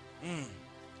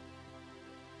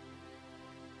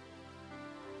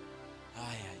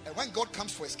 And when God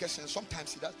comes for his question,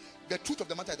 sometimes he does. The truth of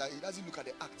the matter is that he doesn't look at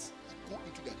the acts, he goes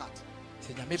into the heart.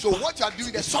 So what you are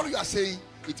doing, the sorry you are saying,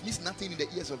 it means nothing in the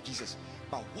ears of Jesus,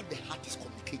 but what the heart is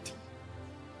communicating.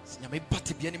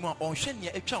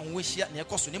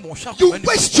 You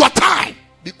waste your time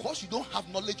because you don't have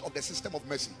knowledge of the system of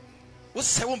mercy.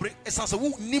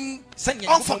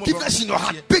 Unforgiveness in your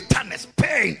heart, bitterness,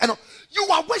 pain, and you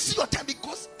are wasting your time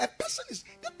because the person is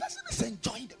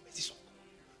enjoying the mercy.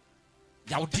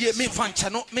 Enjoying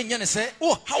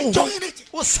it.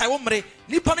 You see,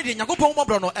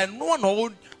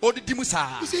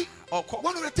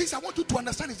 one of the things I want you to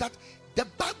understand is that the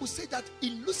Bible says that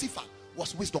in Lucifer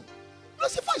was wisdom.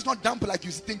 Lucifer is not dumb like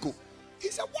you think.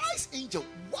 He's a wise angel,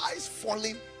 wise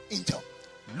fallen angel.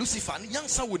 Lucifer,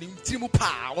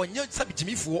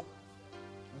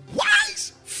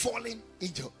 wise fallen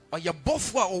angel.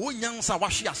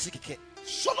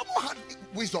 Solomon had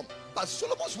wisdom, but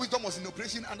Solomon's wisdom was in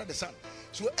operation under the sun.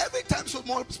 So every time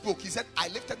Solomon spoke, he said, I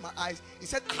lifted my eyes. He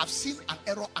said, I have seen an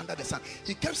error under the sun.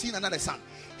 He kept seeing under the sun.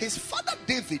 His father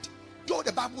David, though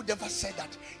the Bible never said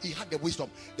that he had the wisdom,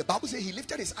 the Bible said he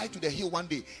lifted his eye to the hill one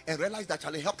day and realized that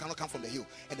help cannot come from the hill.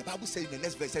 And the Bible said in the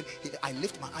next verse, said, I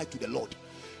lift my eye to the Lord.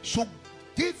 So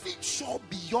David saw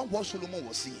beyond what Solomon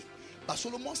was seeing, but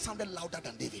Solomon sounded louder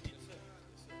than David.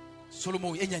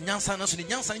 Solomon enya nyansa na so ne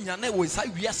nyansa nya na wo sa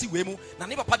wiase we mu na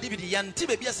ne papa David yante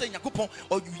be bia se Yakopon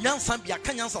o nyansa bia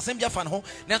ka nyansa sem bia fa ne ho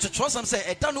na to twosam se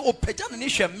eda no opagya ne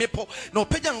hwe mepo na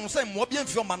opagya no se mo bia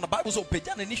mfi o man na Bible so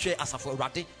opagya ne hwe asafo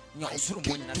awurade nya osoro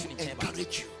mo nyina ne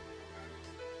encourage you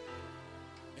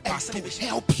and to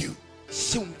help you. It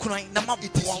is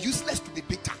useless to be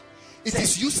bitter. It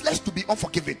is useless to be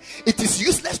unforgiving. It is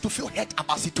useless to feel hurt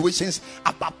about situations,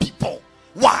 about people.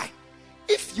 Why?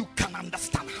 If you can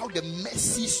understand how the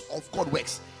mercies of God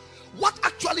works, what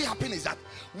actually happens is that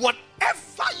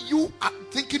whatever you are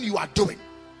thinking you are doing,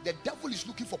 the devil is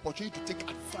looking for opportunity to take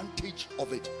advantage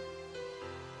of it.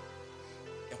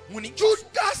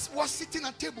 Judas was sitting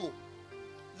at table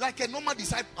like a normal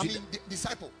disciple.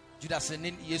 Disciple. Judas said,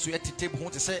 "Yesu at the table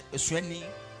to say a swani."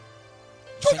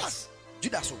 Judas.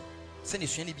 Send a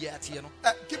swani be at you.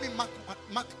 Give me Mark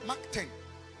 10.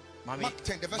 Mark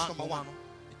 10, the verse number 1.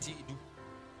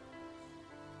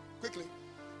 Quickly,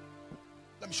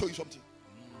 let me show you something.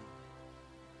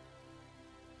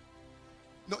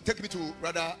 No, take me to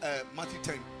rather Matthew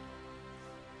 10.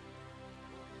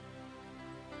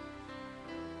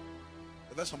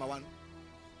 The verse number 1.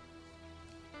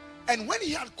 And when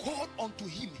he had called unto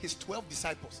him his 12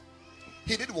 disciples,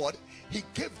 he did what? He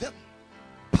gave them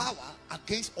power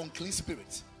against unclean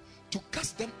spirits to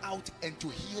cast them out and to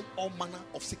heal all manner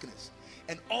of sickness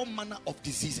and all manner of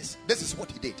diseases. This is what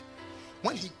he did.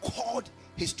 When he called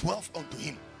his 12 unto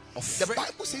him, the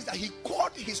Bible says that he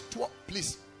called his 12,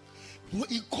 please.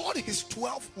 He called his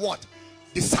 12 what?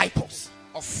 Disciples.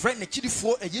 He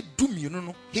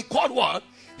called what?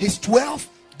 His 12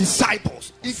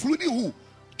 disciples, including who?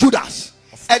 Judas.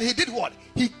 And he did what?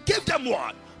 He gave them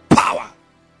what? Power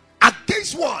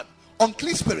against what?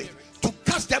 Unclean spirit, to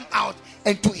cast them out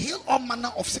and to heal all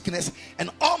manner of sickness and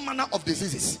all manner of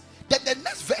diseases. Then the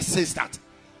next verse says that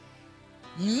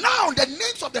now the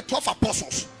names of the 12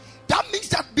 apostles, that means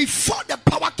that before the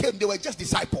power came, they were just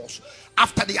disciples.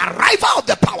 After the arrival of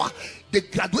the power, they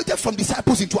graduated from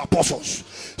disciples into apostles.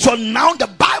 So now the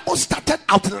Bible started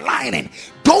outlining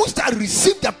those that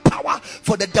received the power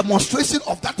for the demonstration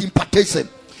of that impartation.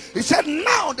 He said,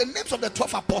 now the names of the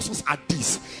 12 apostles are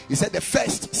these. He said, the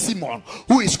first, Simon,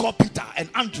 who is called Peter, and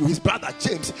Andrew, his brother,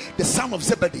 James, the son of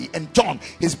Zebedee, and John,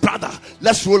 his brother.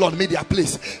 Let's roll on media,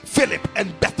 please. Philip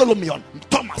and Bartholomew,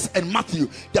 Thomas and Matthew,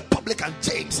 the publican,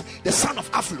 James, the son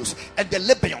of Alphaeus, and the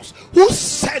Libyans, whose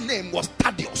surname was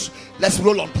Thaddeus. Let's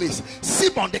roll on, please.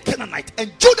 Simon the Canaanite,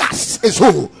 and Judas is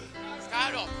who?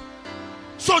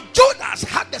 So Judas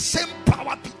had the same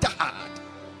power Peter had.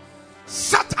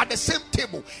 Sat at the same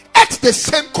table, ate the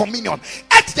same communion,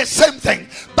 ate the same thing,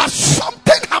 but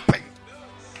something happened.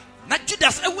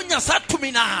 Sometimes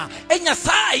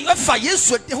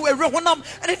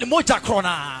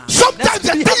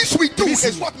the things we do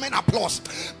is what men applaud,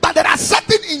 but there are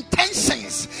certain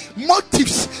intentions,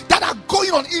 motives that are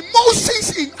going on,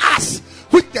 emotions in us,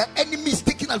 which the enemy is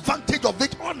taking advantage of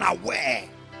it unaware.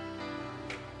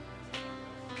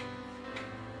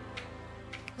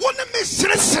 One miss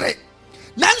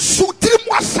Nansu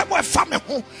tirimu asemo efa me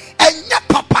ho enya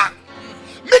papa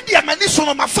media mani so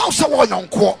no mafa so wo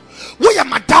yonko wo ya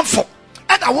madamfo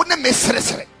e da wo ne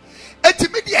mesresere enti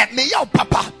media me ya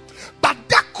papa but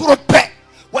that krope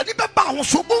wani be ba ho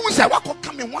so bo se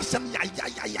wakoka me ho asem ya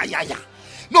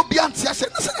no bi anti ase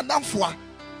na se na damfo a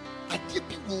ade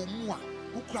bi wo mu a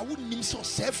wo kura wo nim so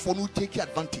sefo no take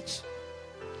advantage.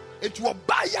 It was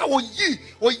by or ye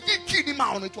kid him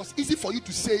out. It was easy for you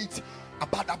to say it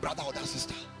about that brother or that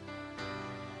sister.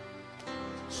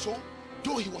 So,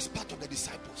 though he was part of the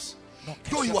disciples,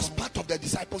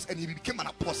 and he became an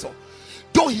apostle,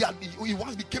 though he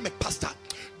once became a pastor,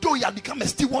 though he had become a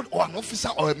steward or an officer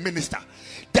or a minister,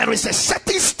 there is a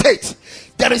certain state,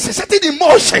 there is a certain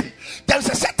emotion, there is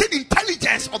a certain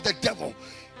intelligence of the devil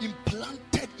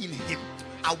implanted in him,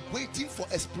 awaiting for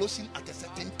explosion at a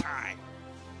certain time.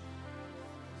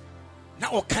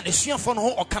 Somebody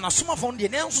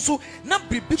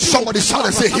shout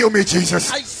and say, heal me,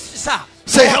 Jesus.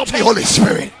 Say, help me, Holy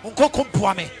Spirit. These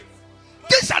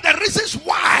are the reasons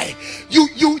why you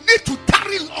need to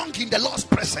tarry long in the Lord's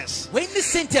presence. Because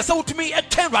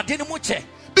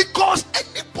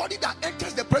anybody that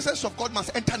enters the presence of God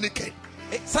must enter naked.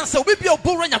 It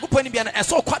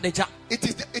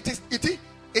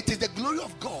is the glory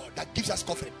of God that gives us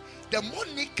covering. The more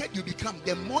naked you become,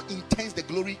 the more intense the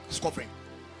glory is covering.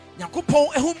 The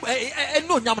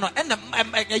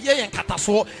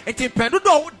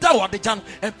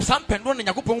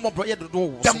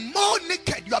more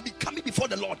naked you are becoming before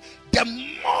the Lord, the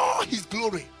more His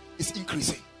glory is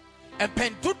increasing.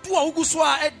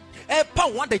 Man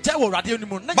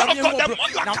of God, the more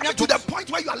you are coming to the point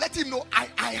where you are letting him know, I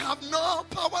have no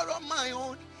power on my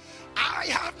own. I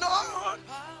have no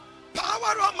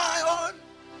power on my own.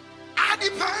 I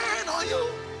depend on you.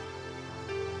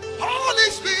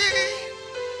 Holy Spirit,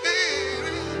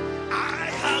 I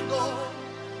have no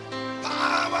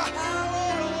power.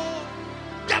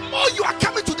 The more you are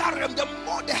coming to that realm, the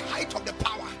more the height of the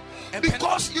power.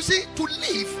 Because you see, to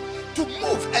live, to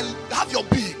move, and have your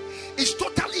being is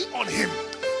totally on him.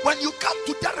 When you come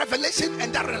to that revelation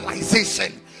and that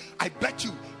realization, I bet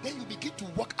you, then you begin to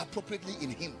walk appropriately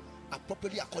in him,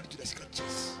 appropriately according to the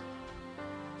scriptures.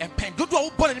 And pendudo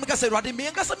born in Mika Radi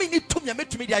Mingasa mini tumia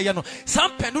metumidiano.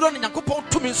 Some pendudo and Yankopon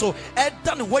tuminso, and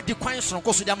done what the coins from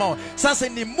Kosudamo. Sans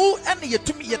any moo and ye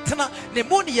to me yetana,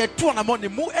 nemoni yet two on a money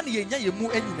moo and ye moo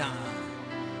and na.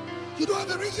 You don't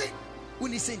have a reason.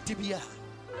 When he sent Tibia,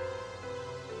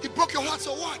 he broke your heart,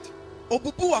 so what?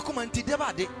 Obubu Akumanti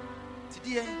Devade.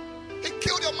 Today, he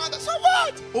killed your mother, so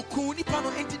what? Okuni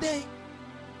Pano and today.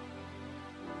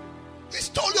 He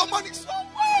stole your money, so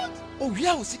what? Oh,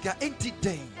 yeah, Sika, empty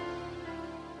day.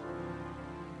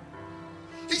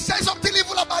 He said something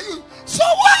evil about you, so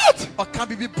what? Or can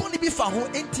be born before who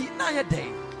empty nine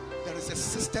day. There is a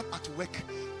system at work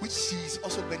which she is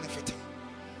also benefiting,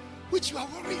 which you are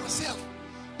worrying yourself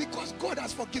because God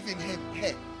has forgiven him.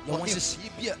 Her. God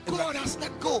has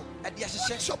let go.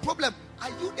 What's your problem? Are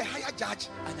you the higher judge?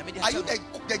 Are you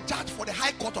the judge for the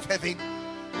high court of heaven?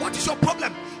 What is your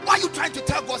problem? Why are you trying to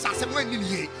tell God as when in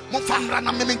here? Mofamra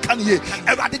men can ye.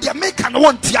 Everybody they make an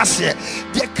one tias here.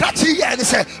 The cratchy and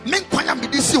say, men kwanya me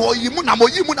this or yimuna mo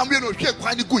yimuna me no share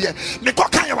kwani guye. Me ko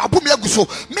kanya wa bumi aguso.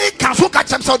 Me can so catch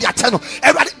them so their channel.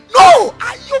 Everybody, no,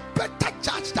 are you better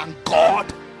judge than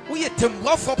God? We them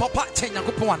for papa chenya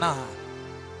kupona.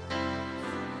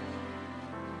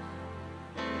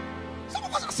 Some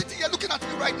of us are sitting here looking at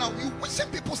me right now. You wishing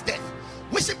people's death,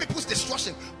 wishing people's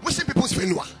destruction, wishing people's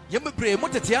failure. But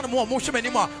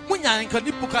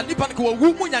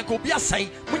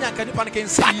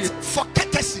for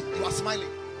courtesy, you are smiling.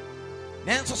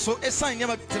 You are smiling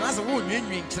because of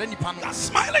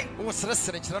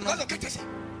courtesy.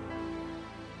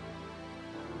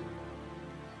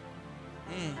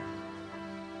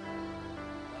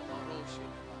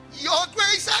 Your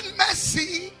grace and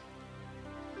mercy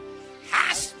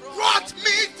has brought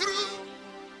me through.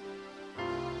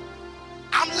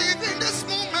 I'm living this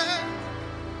moment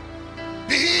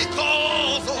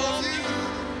because of you.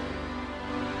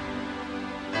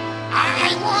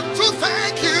 I want to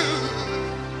thank you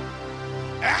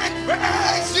and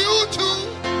praise you too.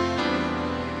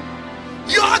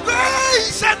 Your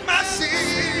grace and mercy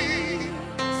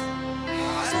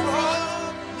has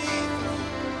brought me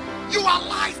through. You are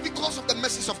alive because of the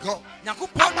mercies of God. I'm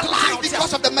alive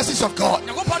because of the mercies of God.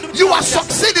 You are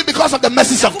succeeding because of the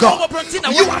mercies of God.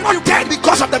 You are not dead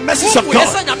because of the mercies of God.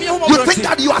 You think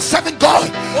that you are serving God.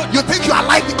 You think you are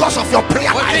alive because of your prayer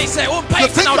life. You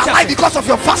think you are alive because of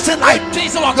your fasting life.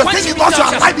 You think you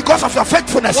are alive because of your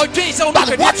faithfulness.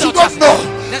 But what you don't know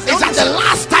is that the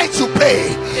last tithe you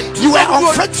pay, you were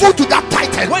unfaithful to that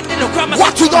title.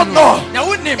 What you don't know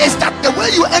is that the way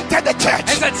you entered the church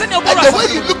and the way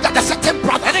you looked at a certain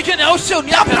brother,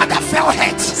 that brother fell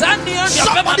hurt.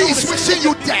 Somebody is wishing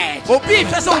you dead, but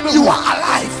you are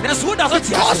alive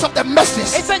because of the message.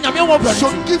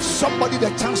 So give somebody the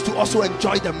chance to also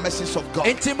enjoy the message of God.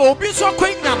 Give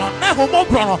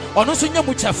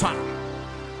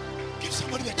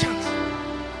somebody the chance.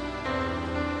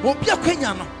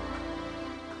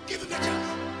 Give him the chance.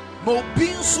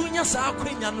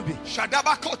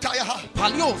 Shadaba Kotaya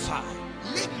Paliosa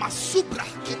Lima Subra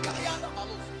Kikaya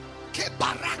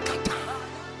Kebarakata.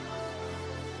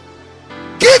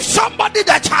 Give somebody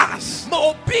the chance.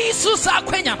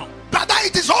 Brother,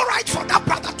 it is all right for that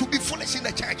brother to be foolish in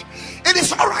the church. It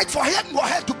is all right for him or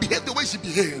her to behave the way she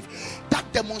behaved.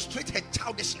 That demonstrates her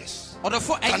childishness.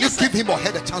 Can you give him or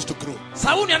her the chance to grow?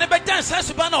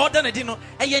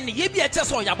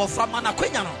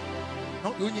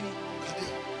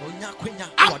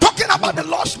 I'm talking about the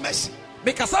Lord's mercy.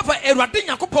 Man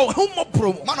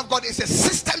of God, is a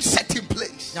system set in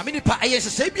place,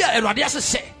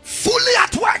 fully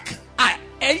at work.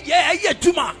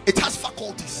 It has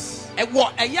faculties, many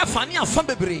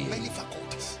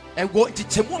faculties.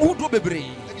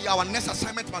 Maybe our next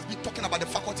assignment must be talking about the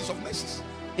faculties of mercy.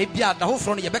 The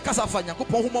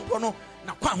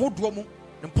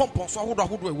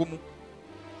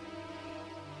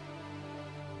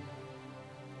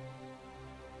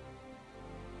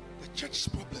church's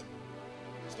problem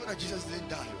is not that Jesus didn't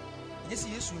die.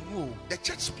 The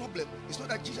church's problem is not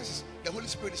that the Holy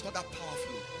Spirit is not that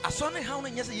powerful.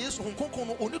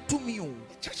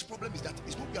 church problem is that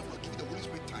it's not we have not given the Holy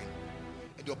Spirit time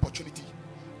and the opportunity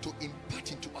to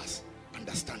impart into us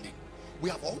understanding. We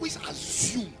have always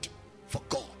assumed for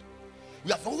God.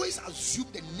 We have always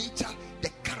assumed the nature, the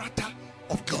character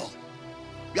of God.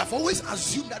 We have always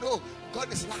assumed that, oh,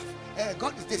 God is love.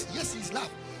 God is this. Yes, He is love.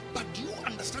 But do you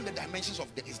understand the dimensions of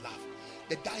His love?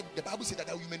 The Bible says that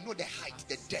you may know the height,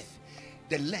 the depth,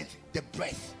 the length, the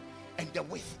breadth, and the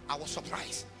width. I was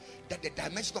surprised that the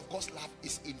dimension of God's love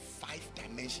is in 5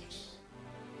 dimensions.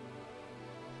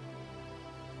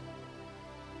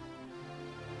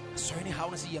 Because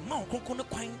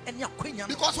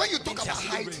when you talk about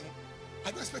height,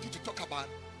 I don't expect you to talk about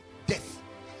depth.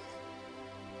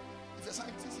 If you're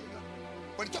scientist,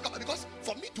 when you talk about, because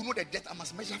for me to know the depth, I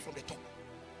must measure from the top,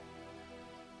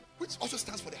 which also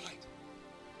stands for the height.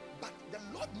 But the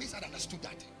Lord makes us understood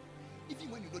that even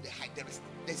when you know the height, there's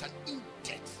an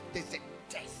in-depth, there's a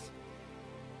depth.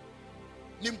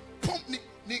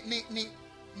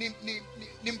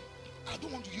 I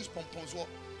don't want to use pompons.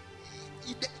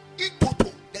 In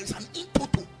total, there is an in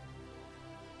total.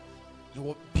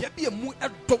 You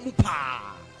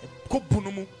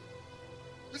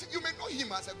see, you may know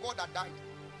Him as a God that died.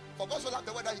 For God so loved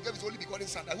the world that He gave His only begotten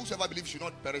Son, that whosoever believes should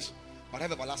not perish but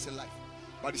have everlasting life.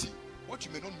 But you see, what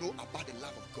you may not know about the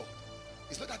love of God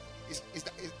is not that is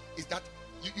that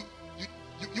you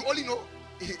only know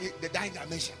the dying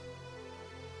dimension.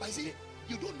 But you see,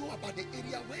 you don't know about the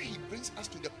area where He brings us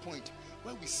to the point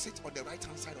where we sit on the right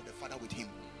hand side of the Father with Him.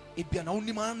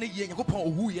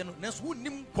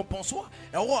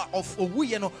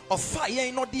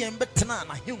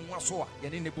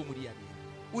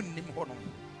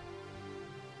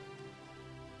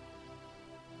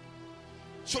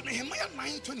 So Nehemiah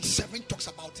 9:27 talks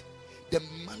about the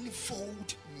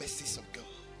manifold mercies of God.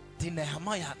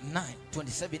 Nehemiah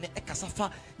 9:27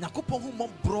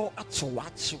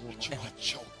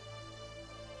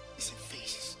 It's in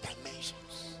phases,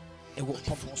 dimensions.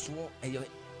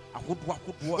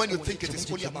 When you think it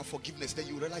is only about forgiveness, then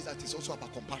you realize that it's also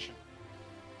about compassion.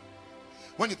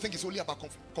 When you think it's only about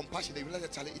compassion, then you realize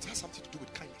that it has something to do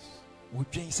with kindness. When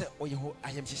you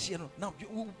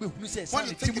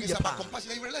think it is about compassion,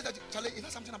 then you realize that it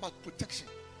has something about protection.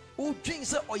 There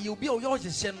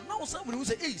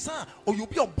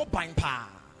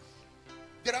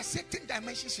are certain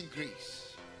dimensions in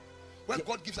grace where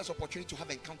God gives us opportunity to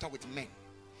have encounter with men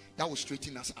that will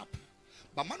straighten us up.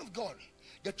 But man of God,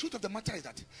 the truth of the matter is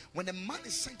that when a man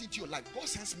is sent into your life, God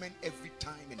sends men every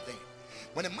time and then.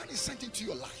 When a man is sent into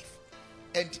your life,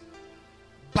 and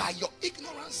by your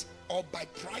ignorance or by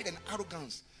pride and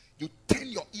arrogance, you turn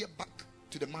your ear back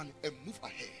to the man and move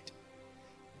ahead,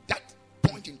 that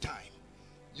point in time,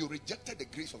 you rejected the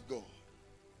grace of God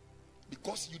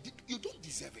because you don't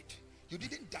deserve it. You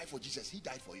didn't die for Jesus, He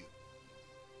died for you.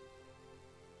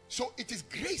 So it is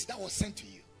grace that was sent to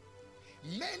you.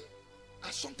 Men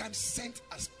are sometimes sent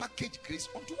as package grace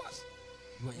unto us.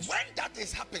 Yes. When that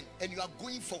has happened and you are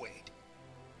going forward,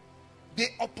 the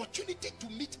opportunity to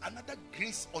meet another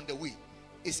grace on the way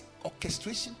is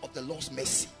orchestration of the Lord's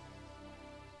mercy.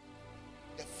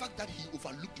 The fact that He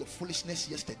overlooked your foolishness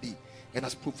yesterday and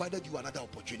has provided you another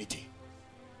opportunity.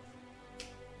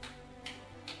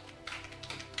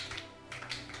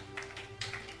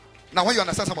 Now when you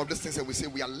understand some of these things, and we say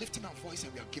we are lifting our voice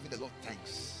and we are giving the Lord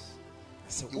thanks,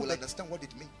 you will understand what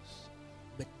it means.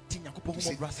 To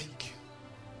say thank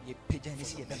you for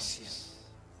the mercies.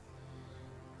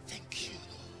 Thank you,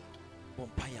 Lord.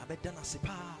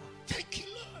 Thank you,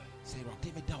 Lord.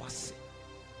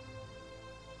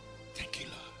 Thank you,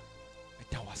 Lord.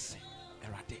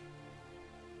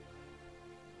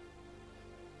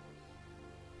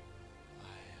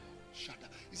 Shut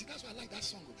up. You see, that's why I like that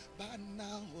song. But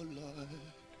now, oh Lord,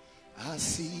 I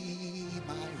see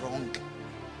my wrong.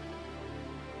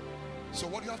 So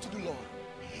what do you have to do, Lord?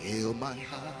 Heal my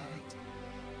heart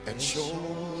and show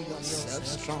yourself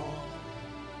strong.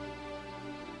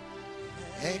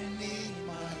 And in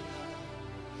my heart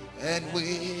and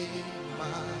with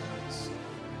my soul.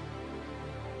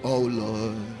 Oh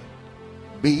Lord,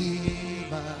 be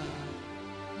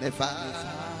magnified.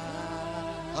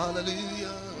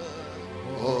 Hallelujah.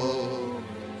 Oh,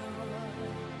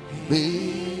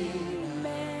 be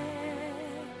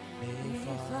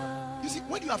magnified. You see,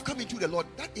 when you have come into the Lord,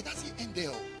 that it doesn't end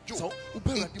there. So,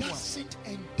 it doesn't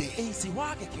end there.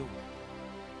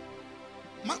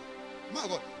 My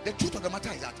God, the truth of the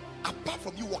matter is that apart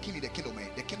from you walking in the kingdom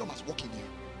must walk in you.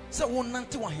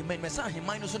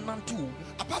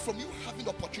 Apart from you having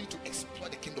the opportunity to explore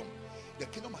the The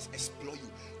kingdom must explore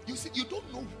you. You see, you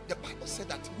don't know. The Bible said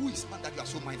that who is man that you are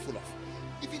so mindful of?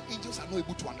 Even angels are not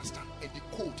able to understand and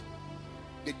decode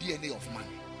the DNA of man.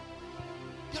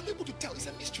 They are not able to tell. It's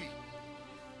a mystery.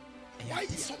 Why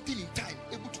is something in time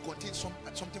able to contain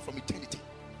something from eternity?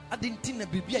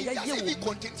 If he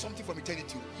contains something from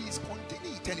eternity, he is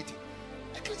containing eternity.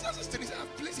 Ecclesiastes 3 says,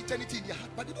 I've placed eternity in their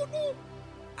heart, but they don't know.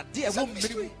 It's a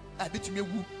mystery.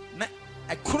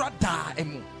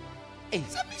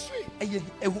 It's a mystery.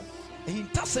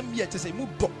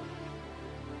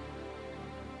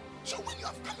 So when you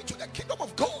have come into the kingdom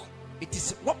of God, it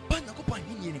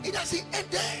doesn't end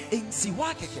there. As you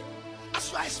are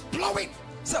exploring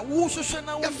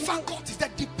the faculties, the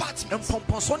departments,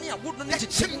 the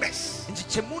chambers in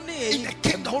the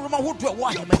kingdom,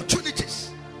 the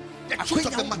opportunities. The truth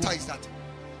of the matter is that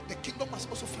the kingdom must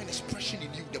also find expression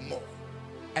in you the more.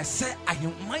 He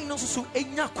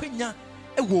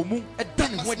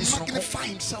must magnify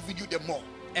himself in you the more.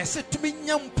 That's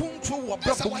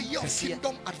our year of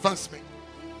kingdom advancement.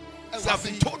 And we have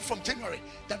been told from January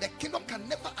that the kingdom can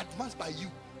never advance by you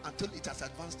until it has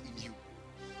advanced in you.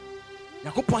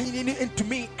 That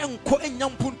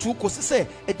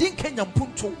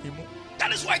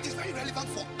is why it is very relevant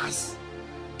for us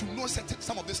to know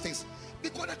some of these things.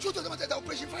 Because the truth of the matter is that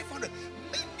Operation 500,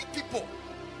 many people,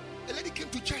 a lady came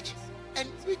to church and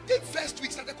within first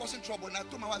week started causing trouble. And I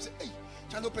told my wife, hey,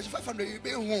 China Operation 500, you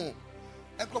be home.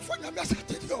 And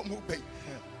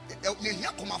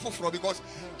because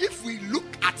if we look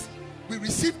at, we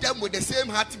receive them with the same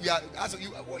heart we are as you.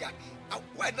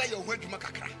 Whether you're going to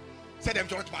Makakra, say them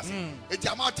church mass. It's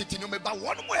a amount to know about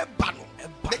one more banner.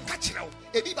 They catch it out.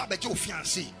 A biba be your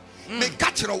fiancé. Me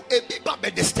catch it out. A biba be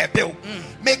the stable.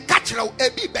 Me catch it out. A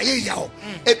biba yao.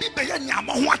 A biba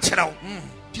nyama watch it out.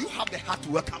 Do you have the heart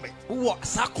to welcome it? What?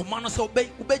 Sakomano so be.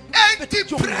 And the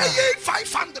praying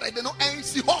 500, you know, and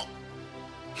see how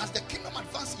has the kingdom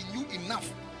advanced in you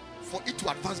enough for it to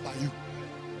advance by you?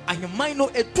 And your mind no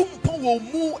a tumpo will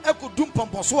move echo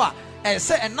dumpompo so and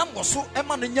say and number so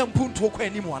eman yampun to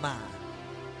anymore.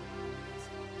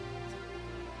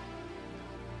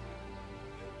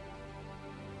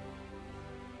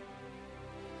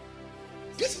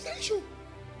 This is the issue.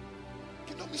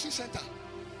 Kingdom Mission Center.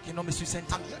 Kingdom Mission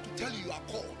Center. I'm here to tell you, you are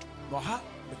called.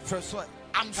 First one.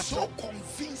 I'm so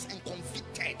convinced and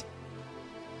convicted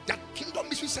that Kingdom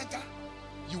Mission Center,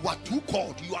 you are too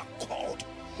called. You are called.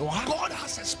 God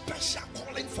has a special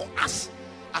calling for us.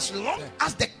 As long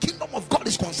as the kingdom of God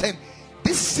is concerned,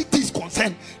 this city is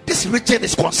concerned, this region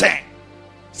is concerned.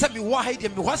 The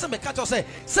Bible says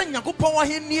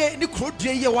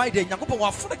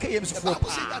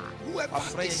that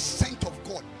whoever is sent of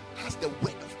God has the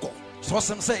word of God.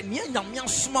 Nobody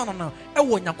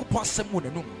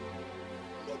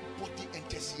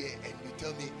enters here and you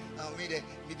tell me,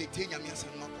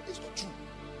 it's not true.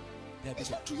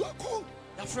 It's not true. You are called.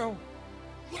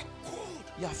 You are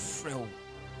called. You are frail.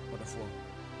 Wonderful.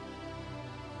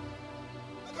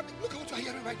 Look at what you are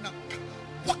hearing right now.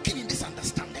 Walking in this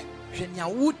understanding. Now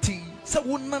you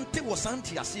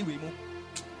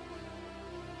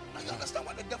understand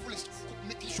why the devil is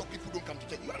making sure people don't come to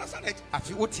church. You understand it?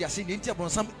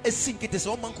 These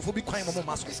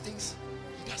things,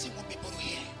 he doesn't want people to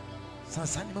hear.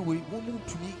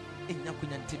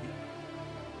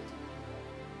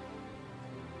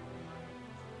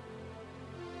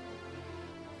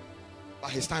 But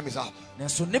his time is up. I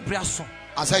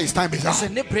say his time is up.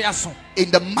 In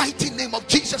the mighty name of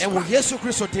Jesus Christ.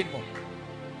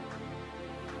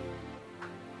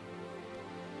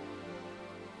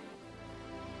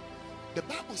 The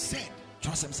Bible said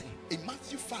in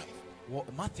Matthew 5,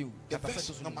 the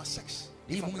verse number 6.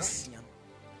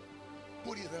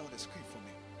 Put it there on the screen for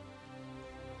me.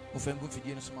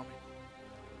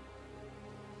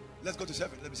 Let's go to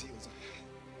 7. Let me see what's up.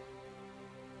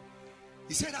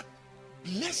 He said that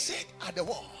blessed are the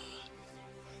world.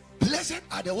 Blessed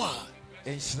are the world.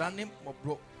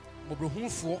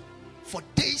 For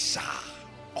they shall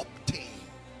obtain.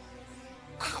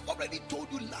 I have already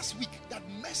told you last week that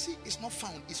mercy is not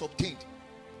found, it's obtained.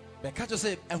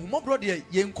 Say,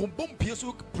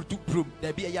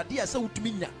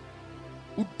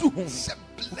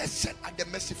 blessed are the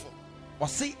merciful.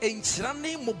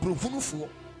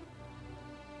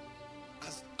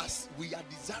 As we are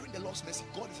desiring the Lord's mercy,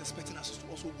 God is expecting us to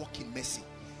also walk in mercy,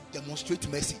 demonstrate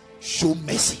mercy, show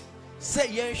mercy. To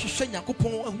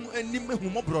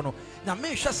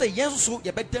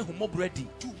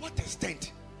what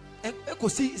extent? To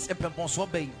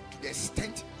the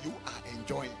extent you are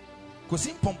enjoying.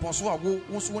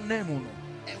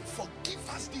 And forgive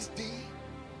us this day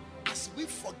as we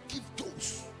forgive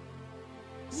those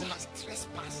who has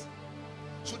trespassed.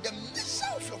 So the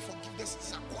measure of your forgiveness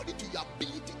is according to your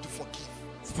ability to forgive.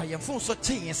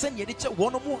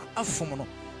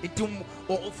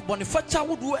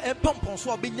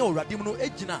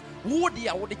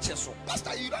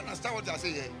 Pastor, you don't understand what I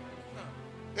say here.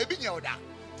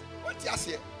 What you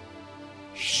say?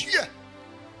 Share.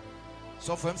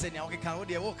 So for him saying, okay, can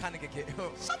we some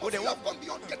of you have gone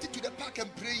beyond getting to the park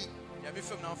and praying.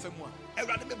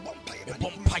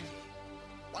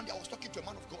 One day I was talking to a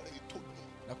man of God and he told me,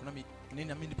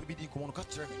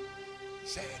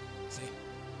 say,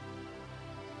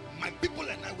 my people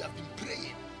and I, we have been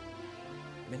praying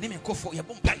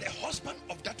that the husband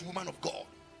of that woman of God,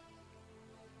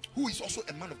 who is also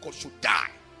a man of God, should die.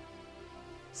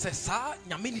 I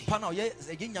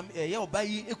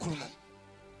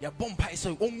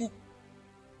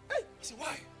say,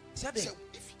 why? Say,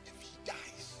 if he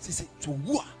dies,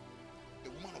 the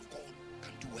woman of God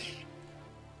can do well.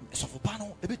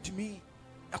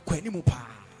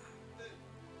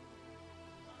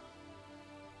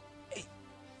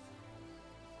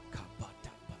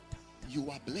 You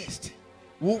are blessed.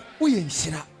 The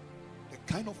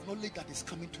kind of knowledge that is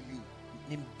coming to you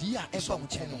is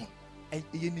uncommon.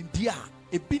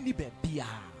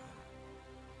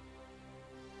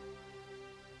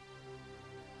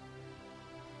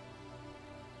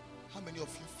 How many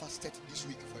of you fasted this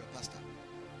week for your pastor?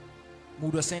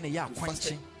 You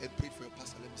fasted and prayed for your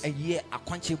pastor. Let me see.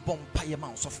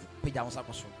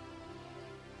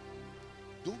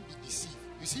 Don't be deceived.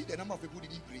 You see the number of people who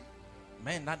didn't pray.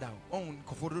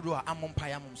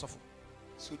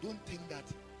 So don't think that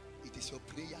it is your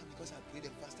prayer because I prayed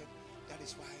and fasted. That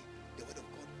is why the word of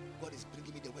God is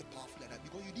bringing me the word powerful like that,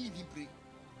 because you didn't even pray.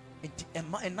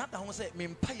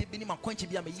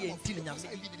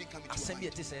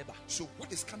 So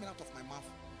what is coming out of my mouth,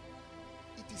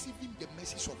 it is even the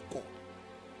message of God.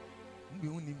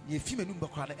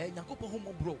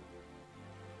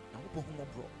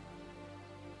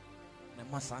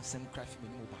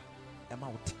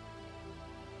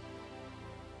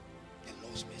 The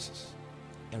Lord's message.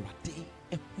 Have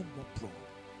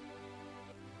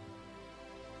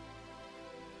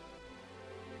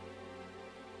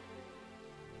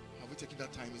we taken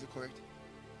that time? Is it correct?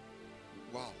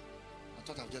 Wow. I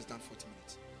thought I've just done 40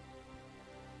 minutes.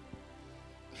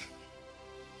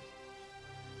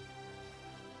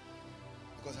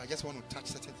 Because I just want to touch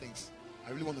certain things. I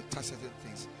really want to touch certain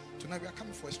things. Tonight we are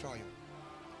coming for extra oil.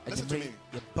 Listen to me.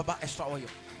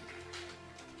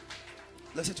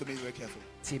 Listen to me very carefully.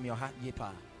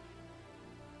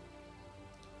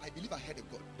 I believe I heard the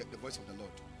voice of the Lord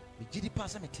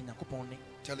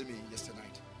telling me yesterday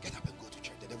night, get up and go to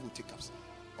church. The devil will take us,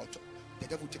 or the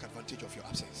devil will take advantage of your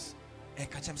absence. I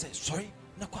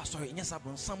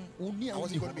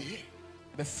wasn't going to be here.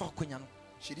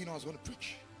 She didn't know I was going to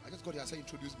preach. I just got here and said,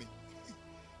 introduce me.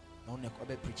 I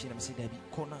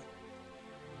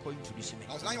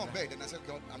was lying on bed and I said,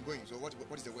 God, I'm going. So what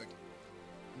is the word?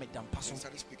 I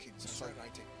started speaking. So I started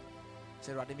writing.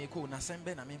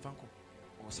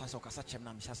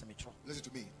 Listen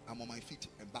to me. I'm on my feet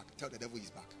and back. Tell the devil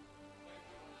he's back.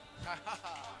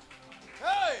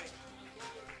 Hey!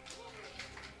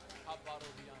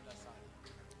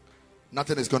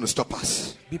 Nothing is going to stop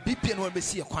us.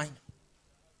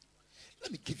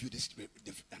 Let me give you this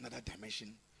another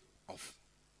dimension of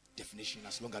definition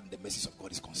as long as the message of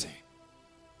God is concerned.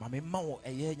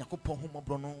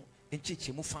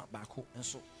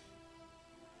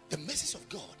 The message of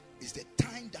God is the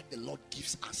time that the Lord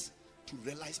gives us to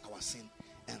realize our sin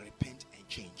and repent and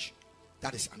change.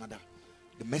 That is another.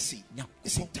 The mercy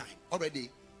is in time.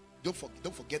 Already, don't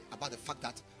forget about the fact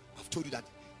that I've told you that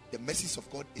the message of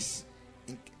God is,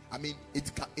 it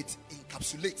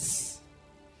encapsulates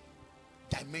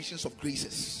dimensions of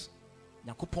graces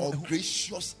or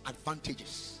gracious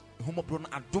advantages.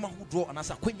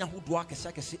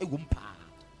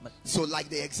 So like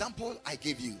the example I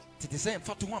gave you,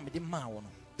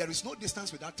 there is no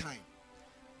distance without time.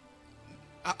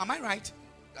 Am I right?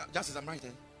 Justice, I'm right.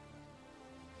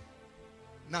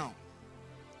 Now,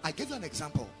 I gave you an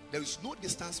example. There is no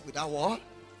distance without what?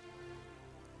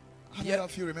 How many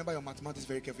of you remember your mathematics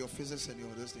very carefully, your physics and your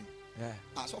those things? Yeah.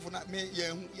 So for that, me,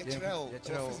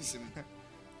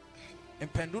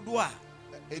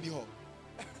 anyhow,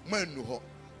 man, no,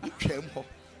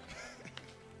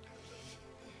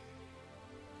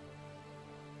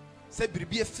 say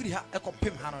biribi afiri ha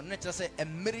ekopem ha no neche say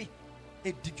emere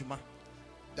edidwuma.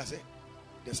 That's it.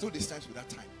 There's no distance without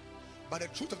time. But the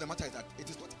truth of the matter is that it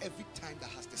is not every time that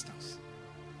has distance.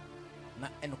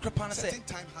 Certain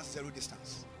time has zero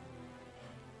distance.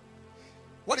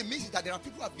 What it means is that there are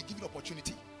people who have been given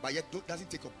opportunity but yet doesn't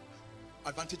take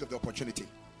advantage of the opportunity.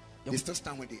 They still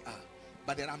stand where they are.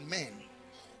 But there are men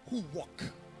who walk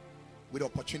with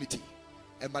opportunity,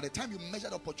 and by the time you measure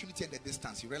the opportunity and the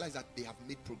distance, you realize that they have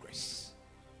made progress.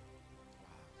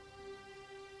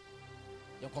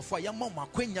 Some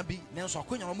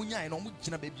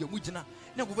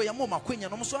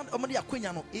of you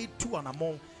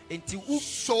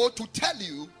So to tell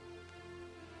you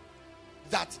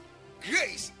that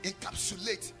grace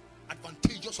encapsulates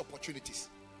advantageous opportunities,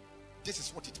 this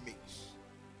is what it means.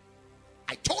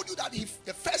 I told you that if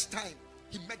the first time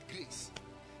he met grace,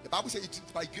 the Bible says it's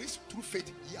by grace through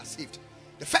faith he are saved.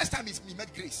 The first time he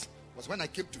met grace was when I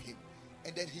came to him,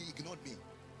 and then he ignored me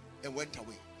and went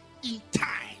away. In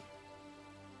time,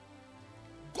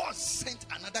 God sent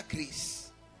another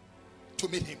grace to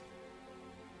meet him.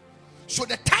 So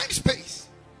the time space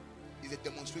is a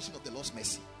demonstration of the Lord's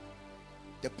mercy.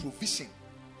 The provision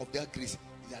of their grace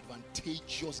is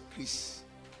advantageous grace.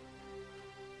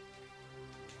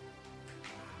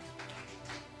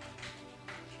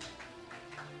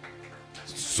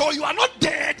 So you are not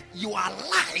dead, you are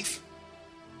alive.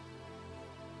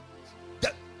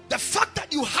 The fact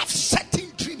that you have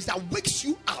certain dreams that wakes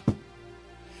you up,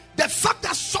 the fact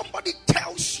that somebody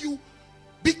tells you,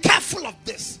 be careful of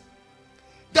this,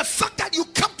 the fact that you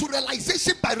come to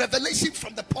realization by revelation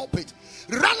from the pulpit,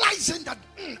 realizing that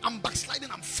I'm backsliding,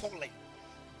 I'm falling.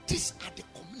 These are the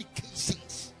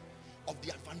communications of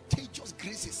the advantageous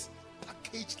graces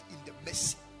packaged in the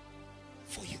mercy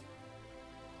for you.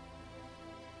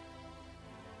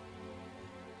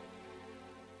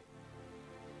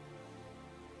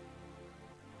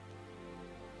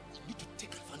 You need to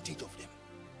take advantage of them.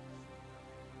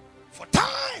 For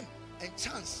time and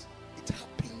chance, it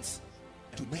happens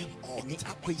to them all. It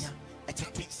happens. It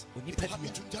happens. It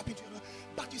happens to you.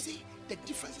 But you see, the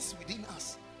differences within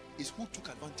us is who took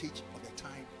advantage of the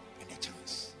time and the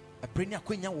chance.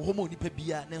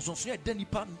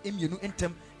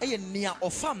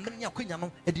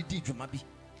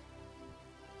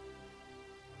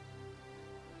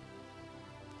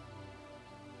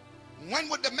 When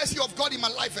would the mercy of God in my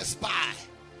life expire?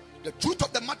 The truth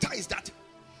of the matter is that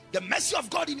the mercy of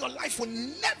God in your life will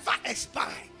never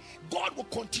expire. God will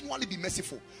continually be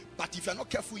merciful. But if you're not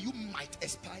careful, you might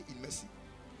expire in mercy.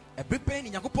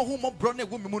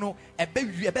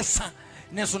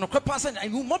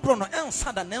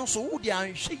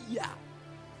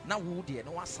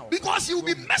 Because he will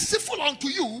be merciful unto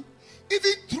you,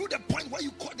 even through the point where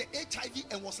you caught the HIV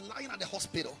and was lying at the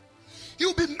hospital. He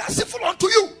will be merciful unto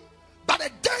you. But a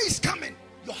day is coming,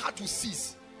 your heart will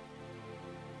cease.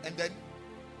 And then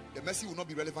the mercy will not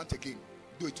be relevant again,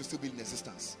 though it will still be in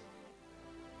existence.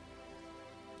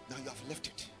 Now you have left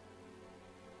it.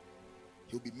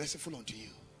 He will be merciful unto you.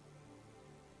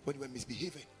 When you were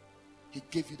misbehaving, he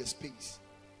gave you the space.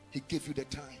 He gave you the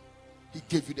time. He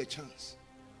gave you the chance.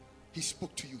 He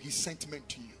spoke to you. He sent men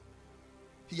to you.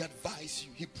 He advised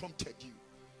you. He prompted you.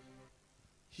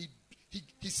 He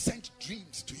sent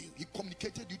dreams to you. He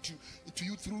communicated to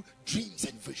you through dreams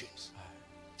and visions.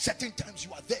 Certain times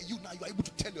you are there, you are able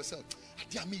to tell yourself,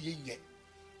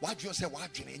 why do you say why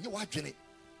drink?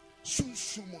 Soon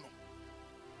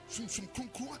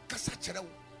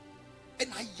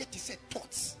and I yet said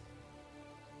thoughts.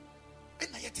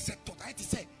 And I yet said thought. I yet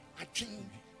say I dream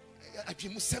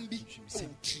Musambi.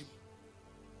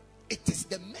 It is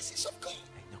the message of God.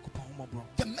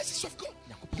 The message of God.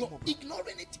 You're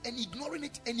ignoring it and ignoring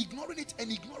it and ignoring it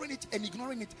and ignoring it and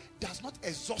ignoring it does not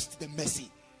exhaust the mercy.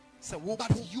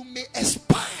 But you may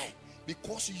expire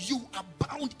because you are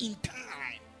bound in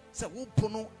time. So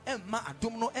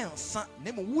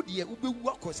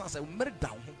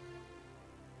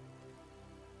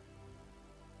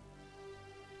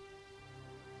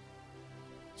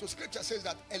scripture says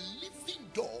that a living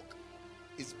dog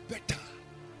is better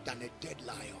than a dead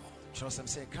lion.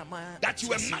 That you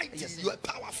were mighty, you were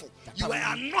powerful, you were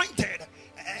anointed,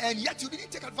 and yet you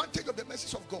didn't take advantage of the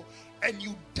message of God, and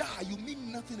you die, you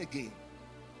mean nothing again.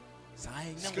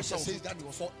 Scripture says that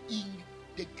for in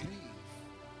the grave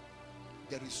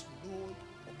there is no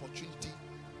opportunity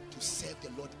to serve the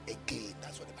Lord again.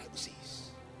 That's what the Bible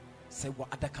says.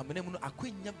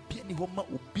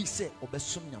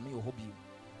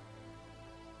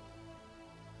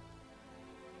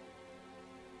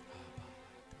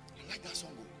 I like that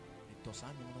song. I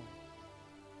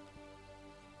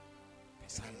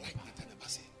like that.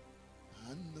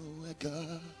 I know a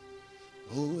God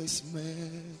who is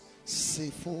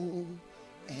merciful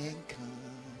and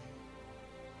kind,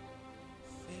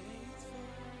 faithful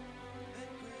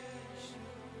and gracious.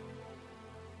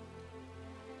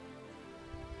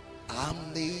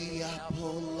 I'm the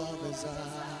apple of his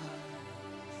eye.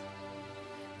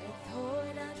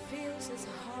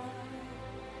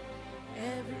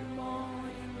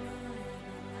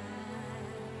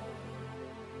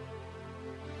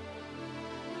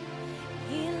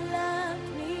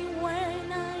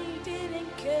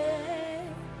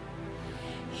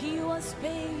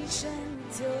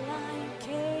 patient till I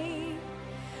came,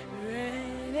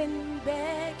 running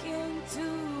back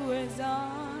into his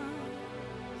arms.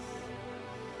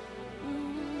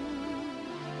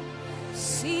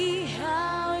 See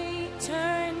how he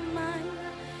turned my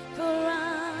life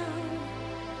around,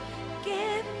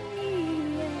 give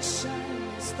me a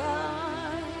shining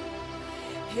star,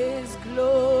 his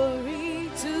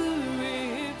glory to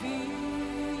reveal.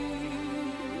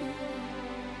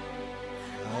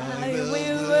 I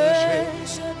will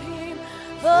worship him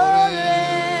forever,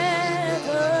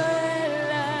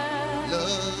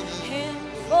 love him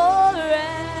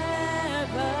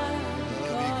forever,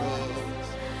 because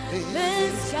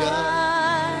this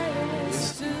God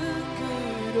is too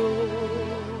good.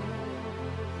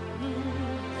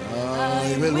 I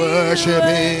will worship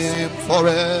him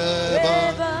forever,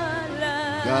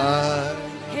 guide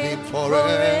him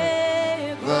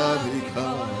forever,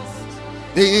 because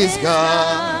this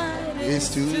God is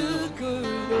too good.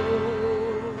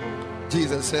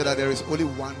 Jesus said that there is only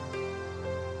one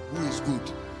who is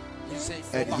good,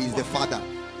 and he is the Father.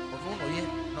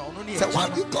 So why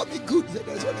do you call me good? He said,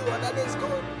 there's only one that is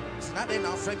good.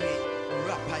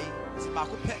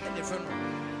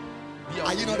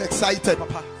 Are you not excited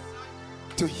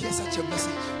to hear such a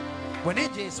message?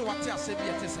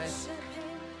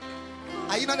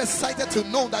 Are you not excited to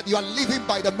know that you are living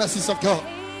by the mercies of God?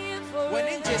 You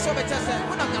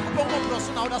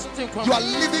are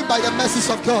living by the mercies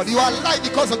of God. You are alive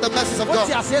because of the mercies of God.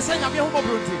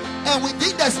 And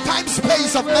within this time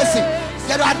space of mercy,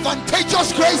 there are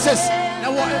advantageous graces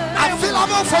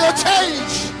available for your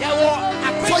change,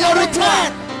 for your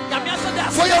return,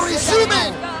 for your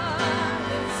resuming,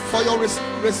 for your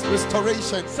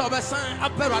restoration.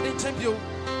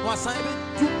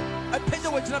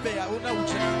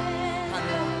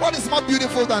 What is more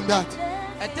beautiful than that?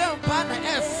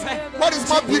 What is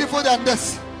more beautiful than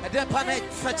this?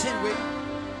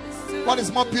 What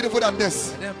is more beautiful than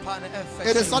this?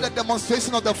 It is not a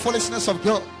demonstration of the foolishness of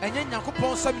God. It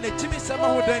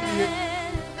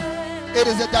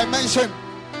is a dimension.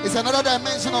 It's another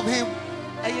dimension of Him.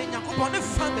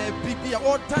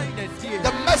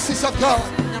 The mercies of God.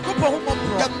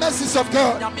 The mercies of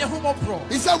God.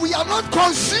 He said, we are not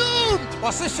consumed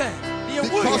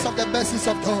because of the mercies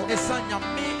of God.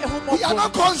 We are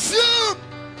not consumed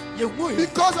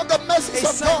because of the mercies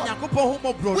of God.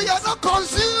 We are not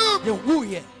consumed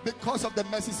because of the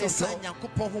mercies of God.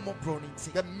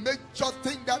 The major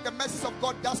thing that the mercies of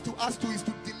God does to us too is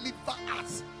to deliver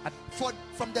us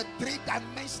from the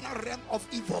three-dimensional realm of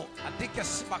evil.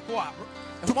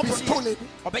 To be stolen,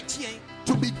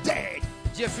 to be dead,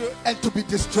 and to be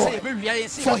destroyed.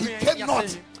 For He came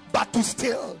not but to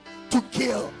steal, to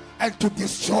kill, and to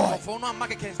destroy.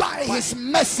 By His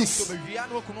mercies,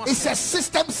 it's a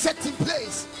system set in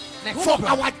place for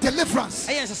our deliverance.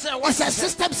 It's a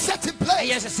system set in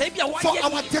place for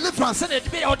our deliverance. My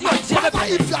brother,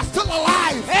 if you are still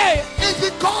alive, it's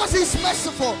because He's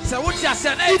merciful. If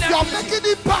you are making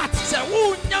it back,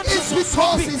 it's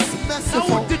because He's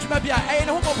merciful.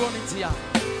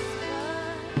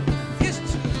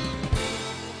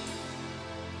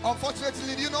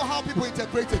 Unfortunately, do you know how people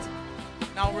interpret it?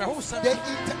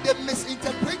 They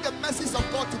misinterpret the message of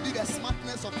God to be the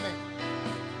smartness of men.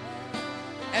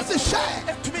 As a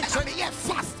share, we are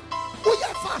fast. We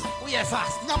are fast. We are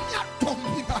fast. We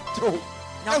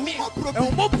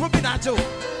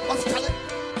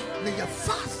are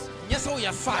fast. Yes, we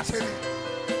are fast. It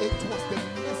was the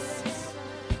message.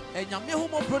 It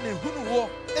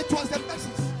was the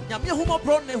message.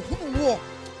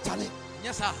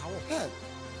 Yes, sir.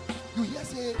 You hear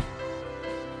say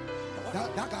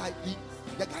that guy,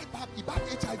 the guy he bad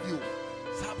HIV.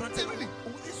 Really?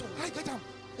 I get him.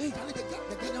 Hey,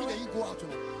 the guy you go out. You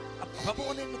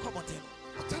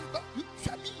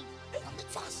tell me. I'm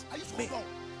fast. Are you so wrong?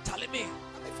 Tell me.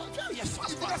 I'm fast. Yes,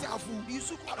 fast. You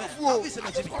so cool. So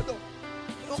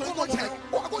you go check.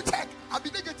 Oh, I go check. I'll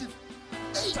be negative.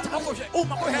 Oh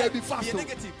my God, I'll be fast.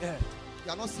 Negative.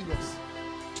 You are not serious.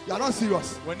 You are not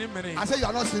serious. I say you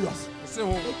are not serious.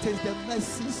 It is the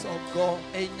mercies of God.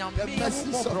 The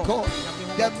mercies of God.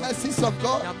 The mercies of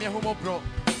God.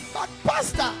 But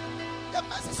Pastor, the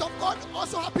mercies of God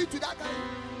also happened to that guy.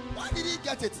 Why did he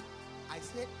get it? I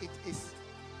say it is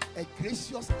a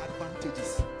gracious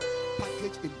advantages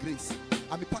packaged in grace.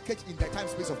 I mean packaged in the time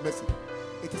space of mercy.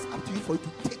 It is up to you for you to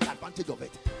take advantage of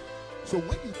it. So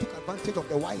when you took advantage of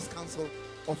the wise counsel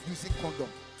of using condom,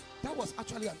 that was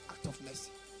actually an act of mercy.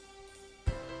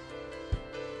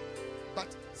 But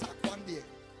one day,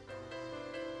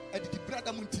 and the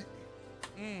brother Munti,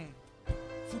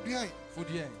 Fudian,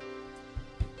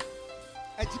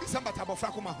 and Jimmy Samba Tabo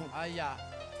Franco Mahon.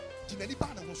 Dimeni ba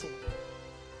na ho so.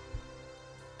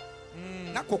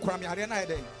 Na kokora me are na e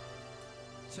dey.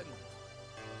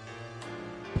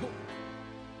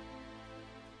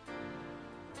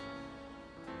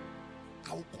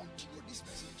 I will continue this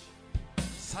message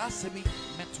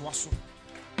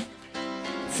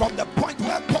from the point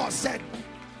where Paul said,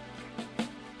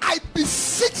 I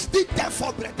beseech thee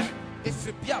therefore, brethren,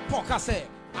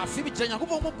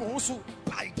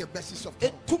 by the mercies of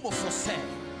God.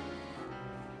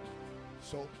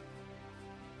 So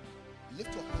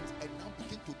lift your hands and now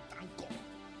begin to thank God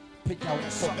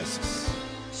for mercies.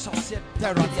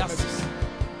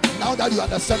 Now that you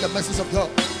understand the mercies of God,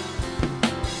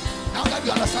 now that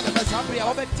you understand the mercies of God,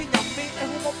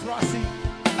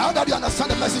 now that you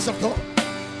understand the mercies of God,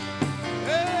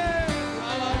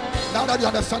 now that you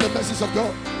understand the mercies of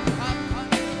God,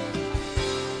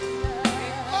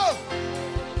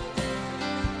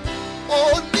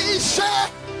 oh, Nisha,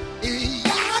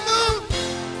 Iyanu,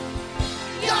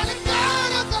 you're the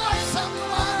God of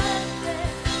someone.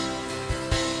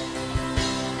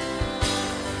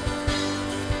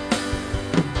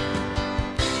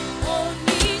 Oh,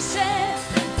 Nisha,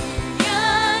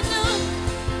 Iyanu,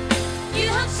 you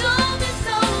have shown me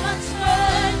so much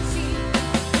mercy,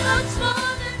 much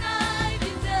more than I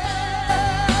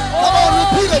deserve. Come on,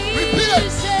 repeat it, repeat it.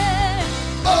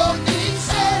 Oh,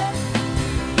 Nisha,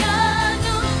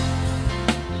 Iyanu,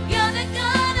 you're the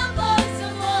God of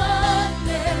awesome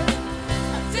wonder.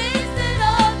 I've tasted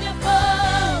of your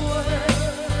power.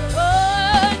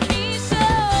 Oh, Nisha,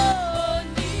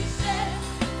 Iyanu,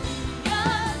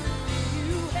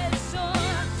 you have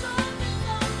shown me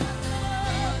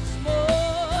so much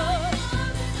more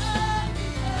than I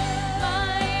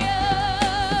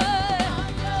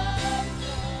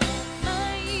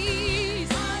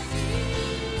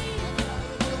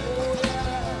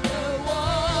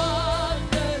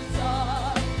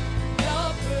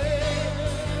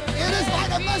It is by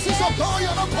the mercies of God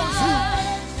you're not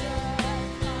consumed.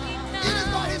 It is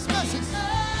by His mercies.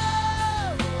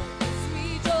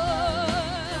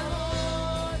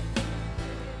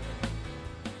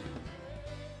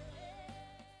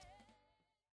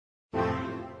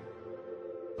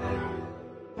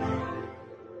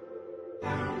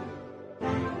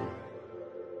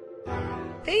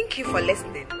 Thank you for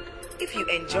listening. If you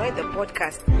enjoyed the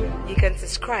podcast, you can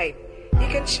subscribe. You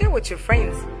can share with your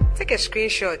friends. Take a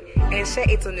screenshot and share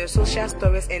it on your social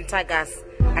stories and tag us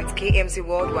at KMC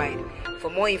Worldwide. For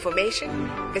more information,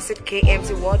 visit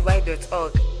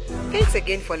kmcworldwide.org. Thanks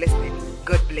again for listening.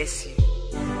 God bless you.